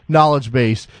cultural knowledge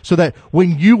base, so that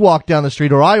when you walk down the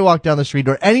street or I walk down the street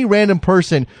or any random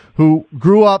person who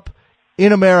grew up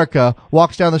in America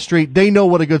walks down the street, they know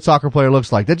what a good soccer player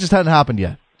looks like. That just hasn't happened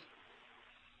yet.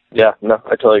 Yeah, no,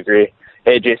 I totally agree.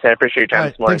 Hey, Jason, I appreciate your time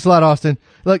this morning. Thanks a lot, Austin.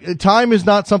 Look, time is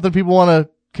not something people want to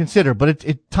consider, but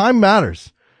time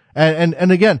matters.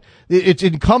 And again, it's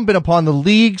incumbent upon the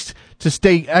leagues to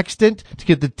stay extant, to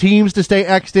get the teams to stay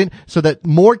extant, so that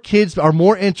more kids are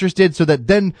more interested, so that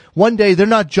then one day they're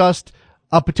not just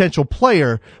a potential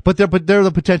player, but they're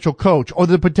the potential coach or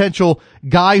the potential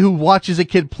guy who watches a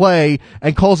kid play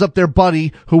and calls up their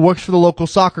buddy who works for the local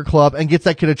soccer club and gets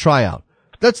that kid a tryout.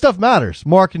 That stuff matters.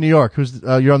 Mark in New York,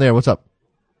 you're on there. What's up?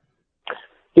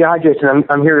 Yeah, hi, Jason.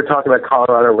 I'm here to talk about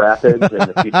Colorado Rapids and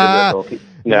the future of the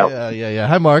No. Yeah.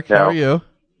 Hi, Mark. No. How are you?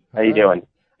 How you doing?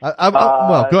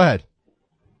 Well, go ahead.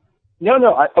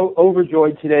 No.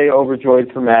 Overjoyed today.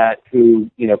 Overjoyed for Matt, who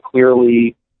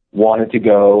clearly wanted to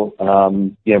go.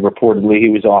 Reportedly he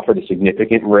was offered a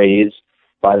significant raise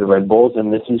by the Red Bulls,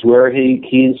 and this is where he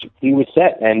was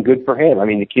set. And good for him. I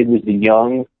mean, the kid was the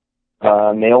young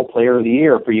male player of the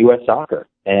year for U.S. Soccer,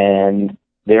 and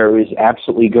there is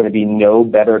absolutely going to be no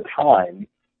better time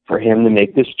for him to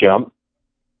make this jump.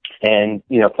 And,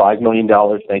 $5 million,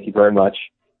 thank you very much.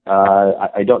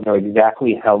 I don't know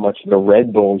exactly how much the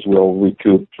Red Bulls will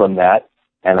recoup from that,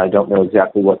 and I don't know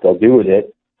exactly what they'll do with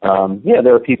it.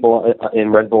 There are people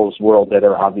in Red Bull's world that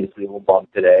are obviously a little bummed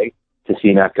today to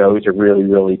see Matt go. He's a really,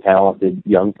 really talented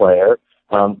young player.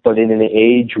 But in an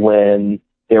age when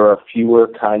there are fewer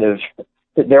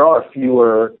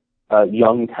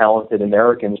young, talented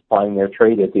Americans plying their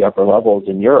trade at the upper levels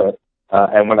in Europe.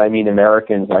 And when I mean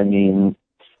Americans, I mean,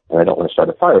 I don't want to start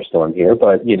a firestorm here,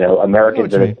 but,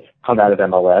 Americans that have come out of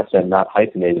MLS and not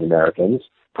hyphenated Americans.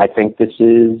 I think this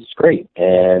is great.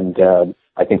 And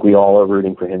I think we all are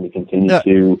rooting for him to continue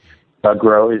to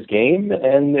grow his game,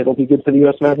 and it'll be good for the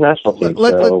U.S. men's national team.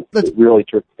 It's really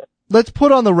true. Let's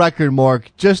put on the record,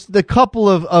 Mark, just the couple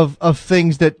of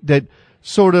things that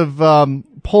sort of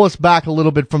pull us back a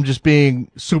little bit from just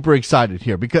being super excited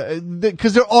here,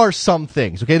 because there are some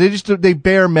things, okay? They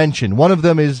bear mention. One of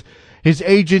them is his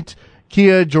agent,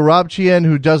 Kia Joorabchian,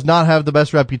 who does not have the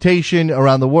best reputation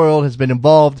around the world, has been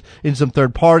involved in some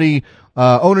third-party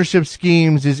ownership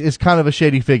schemes, is kind of a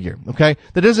shady figure, okay?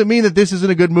 That doesn't mean that this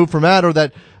isn't a good move for Matt, or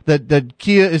that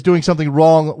Kia is doing something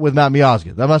wrong with Matt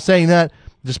Miazga. I'm not saying that.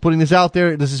 Just putting this out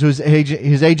there. This is who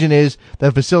his agent is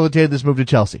that facilitated this move to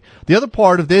Chelsea. The other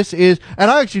part of this is,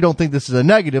 and I actually don't think this is a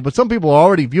negative, but some people are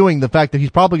already viewing the fact that he's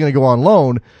probably going to go on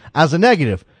loan as a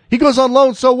negative. He goes on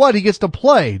loan, so what? He gets to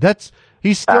play.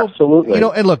 He's still, absolutely.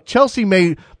 And look, Chelsea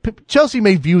may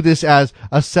view this as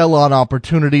a sell-on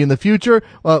opportunity in the future.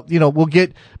 We'll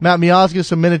get Matt Miazga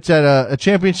some minutes at a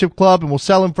championship club and we'll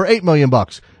sell him for $8 million.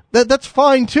 That's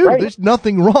fine too. Right. There's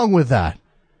nothing wrong with that.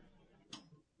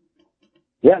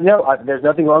 Yeah, no, there's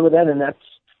nothing wrong with that, and that's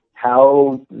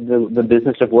how the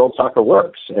business of world soccer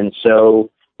works. And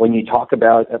so when you talk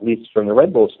about, at least from the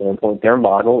Red Bull standpoint, their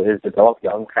model is develop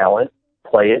young talent,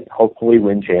 play it, hopefully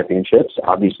win championships.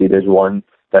 Obviously, there's one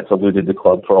that's eluded the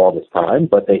club for all this time,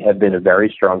 but they have been a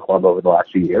very strong club over the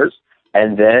last few years.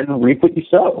 And then reap what you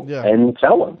sow and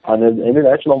sell them on the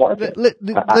international market.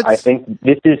 I think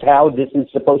this is how this is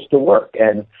supposed to work.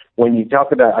 And when you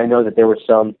talk about, I know that there were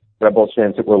some Red Bulls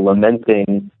fans that were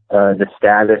lamenting the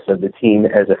status of the team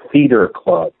as a feeder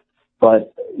club.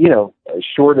 But,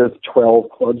 short of 12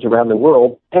 clubs around the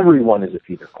world, everyone is a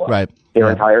feeder club. Right. Their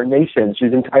entire nations,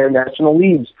 whose entire national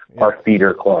leagues are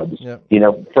feeder clubs. Yeah.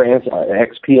 France,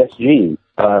 ex-PSG,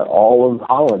 all of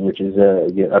Holland, which is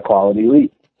a quality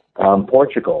league.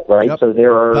 Portugal, right? Yep. So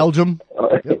there are... Belgium.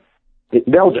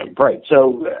 Belgium, right.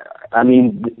 So,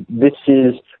 this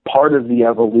is part of the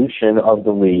evolution of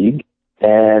the league.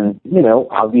 And,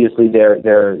 obviously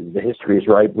the history is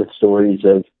ripe with stories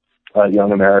of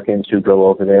young Americans who go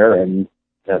over there and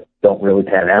don't really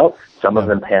pan out. Some of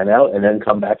them pan out and then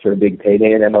come back for a big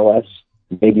payday in MLS,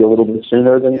 maybe a little bit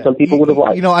sooner than some people would have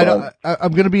liked.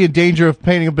 I'm going to be in danger of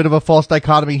painting a bit of a false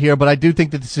dichotomy here, but I do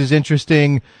think that this is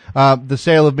interesting. The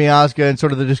sale of Miazga and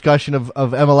sort of the discussion of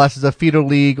MLS as a feeder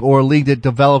league or a league that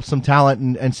develops some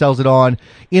talent and sells it on,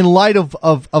 in light of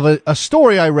a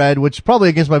story I read, which probably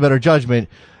against my better judgment,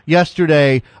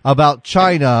 yesterday about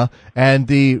China and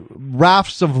the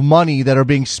rafts of money that are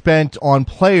being spent on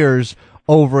players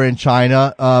over in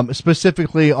China,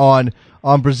 specifically on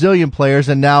Brazilian players,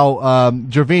 and now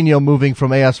Gervinho moving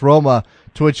from AS Roma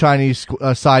to a Chinese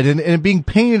side, and being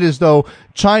painted as though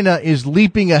China is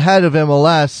leaping ahead of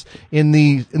MLS in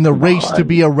the race to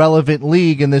be a relevant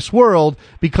league in this world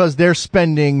because they're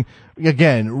spending,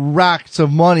 again, racks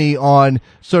of money on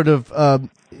sort of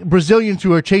Brazilians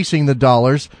who are chasing the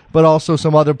dollars, but also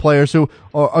some other players who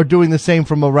are doing the same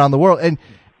from around the world. And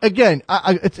again,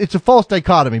 it's a false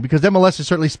dichotomy because MLS is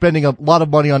certainly spending a lot of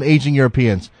money on aging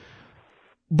Europeans.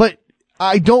 But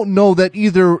I don't know that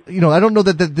I don't know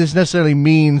that this necessarily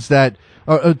means that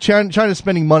China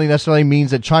spending money necessarily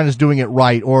means that China's doing it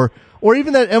right or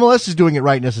even that MLS is doing it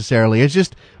right necessarily. It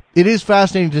is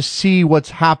fascinating to see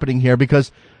what's happening here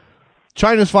because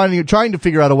China's trying to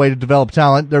figure out a way to develop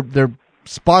talent. They're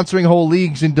sponsoring whole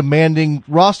leagues and demanding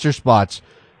roster spots.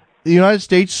 The United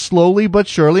States slowly but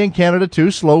surely, and Canada too,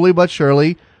 slowly but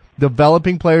surely,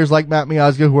 developing players like Matt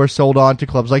Miazga who are sold on to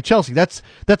clubs like Chelsea. That's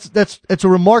a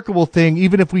remarkable thing,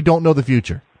 even if we don't know the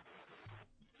future.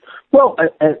 Well,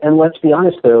 and let's be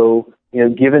honest, though,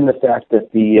 given the fact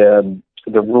that the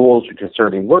rules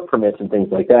concerning work permits and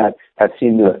things like that have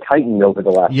seemed to have tightened over the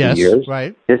last few years,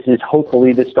 right. This is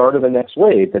hopefully the start of the next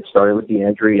wave that started with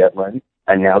DeAndre Yedlin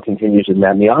and now continues with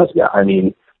Matt Miazga. I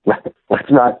mean, let's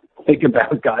not think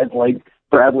about guys like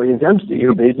Bradley and Dempsey,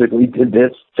 who basically did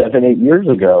this 7-8 years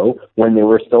ago when they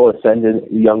were still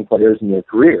ascendant young players in their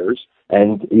careers,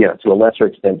 and to a lesser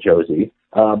extent Josie.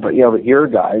 But here are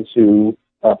guys who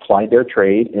applied their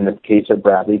trade. In the case of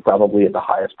Bradley, probably at the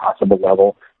highest possible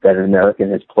level that an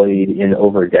American has played in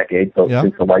over a decade, both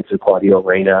since the likes of Claudio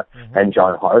Reyna and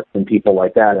John Hart and people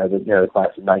like that, as the class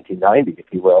of 1990, if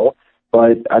you will.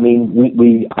 But I mean,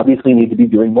 we obviously need to be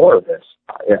doing more of this.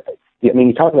 I mean,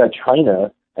 you talk about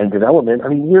China and development. I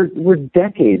mean, we're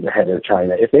decades ahead of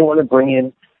China. If they want to bring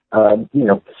in,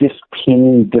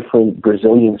 15 different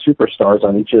Brazilian superstars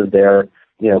on each of their,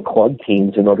 club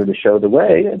teams in order to show the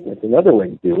way, it's another way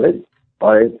to do it.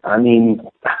 But I mean,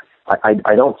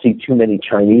 I don't see too many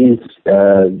Chinese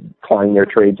plying their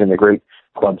trades in the great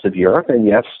clubs of Europe. And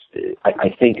yes,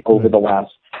 I think over the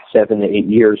last 7 to 8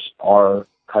 years, our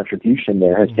contribution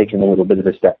there has taken a little bit of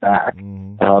a step back.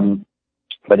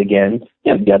 But again,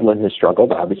 Yedlin has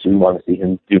struggled. Obviously, we want to see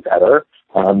him do better.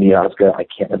 Miazga, I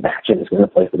can't imagine is going to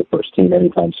play for the first team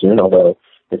anytime soon, although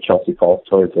if Chelsea falls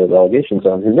towards the relegation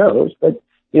zone, who knows? But,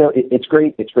 it's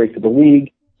great. It's great for the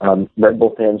league. Red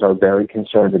Bull fans are very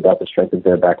concerned about the strength of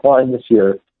their back line this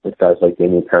year with guys like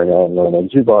Damien Perenel and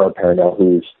Roland Zubar. Perenel,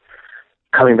 who's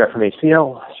coming back from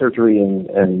ACL surgery,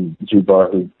 and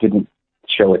Zubar, who didn't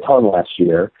show a ton last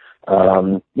year.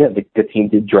 The team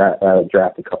did draft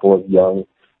a couple of young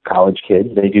college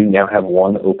kids. They do now have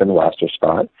one open roster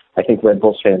spot. I think Red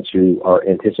Bulls fans who are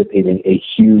anticipating a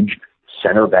huge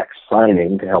center back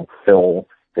signing to help fill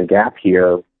the gap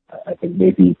here, I think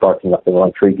maybe barking up the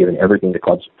wrong tree given everything the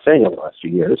club's been saying over the last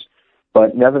few years.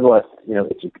 But nevertheless,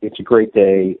 it's a great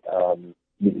day.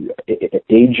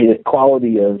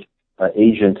 Quality of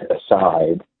agent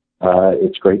aside,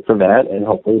 it's great for Matt, and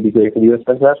hopefully it'll be great for the U.S.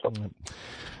 Men's National.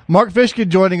 Mark Fishkin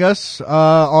joining us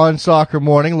on Soccer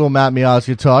Morning, a little Matt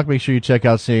Miazga talk. Make sure you check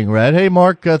out Seeing Red. Hey,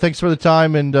 Mark, thanks for the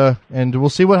time, and we'll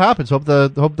see what happens. Hope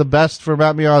the best for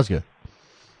Matt Miazga.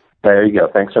 There you go.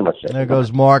 Thanks so much, Jay. There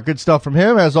goes Mark. Good stuff from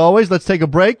him, as always. Let's take a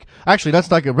break. Actually, let's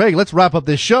not take a break. Let's wrap up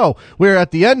this show. We're at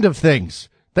the end of things.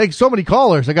 Thanks so many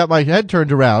callers. I got my head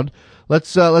turned around. Let's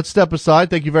step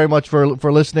aside. Thank you very much for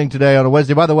listening today on a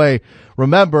Wednesday. By the way,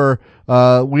 remember,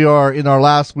 we are in our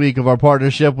last week of our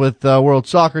partnership with World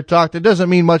Soccer Talk. That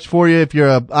doesn't mean much for you if you're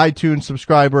an iTunes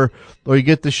subscriber or you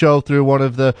get the show through one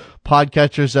of the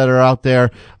podcatchers that are out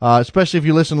there. Especially if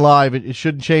you listen live, it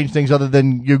shouldn't change things other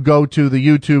than you go to the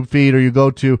YouTube feed or you go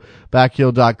to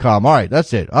Backheel.com. All right,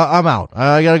 that's it. I'm out.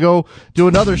 I got to go do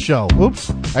another show. Oops.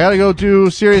 I got to go to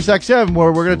Sirius XM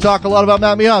where we're going to talk a lot about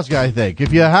Matt Miazga, I think.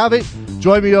 If you have it,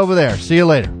 join me over there. See you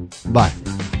later. Bye.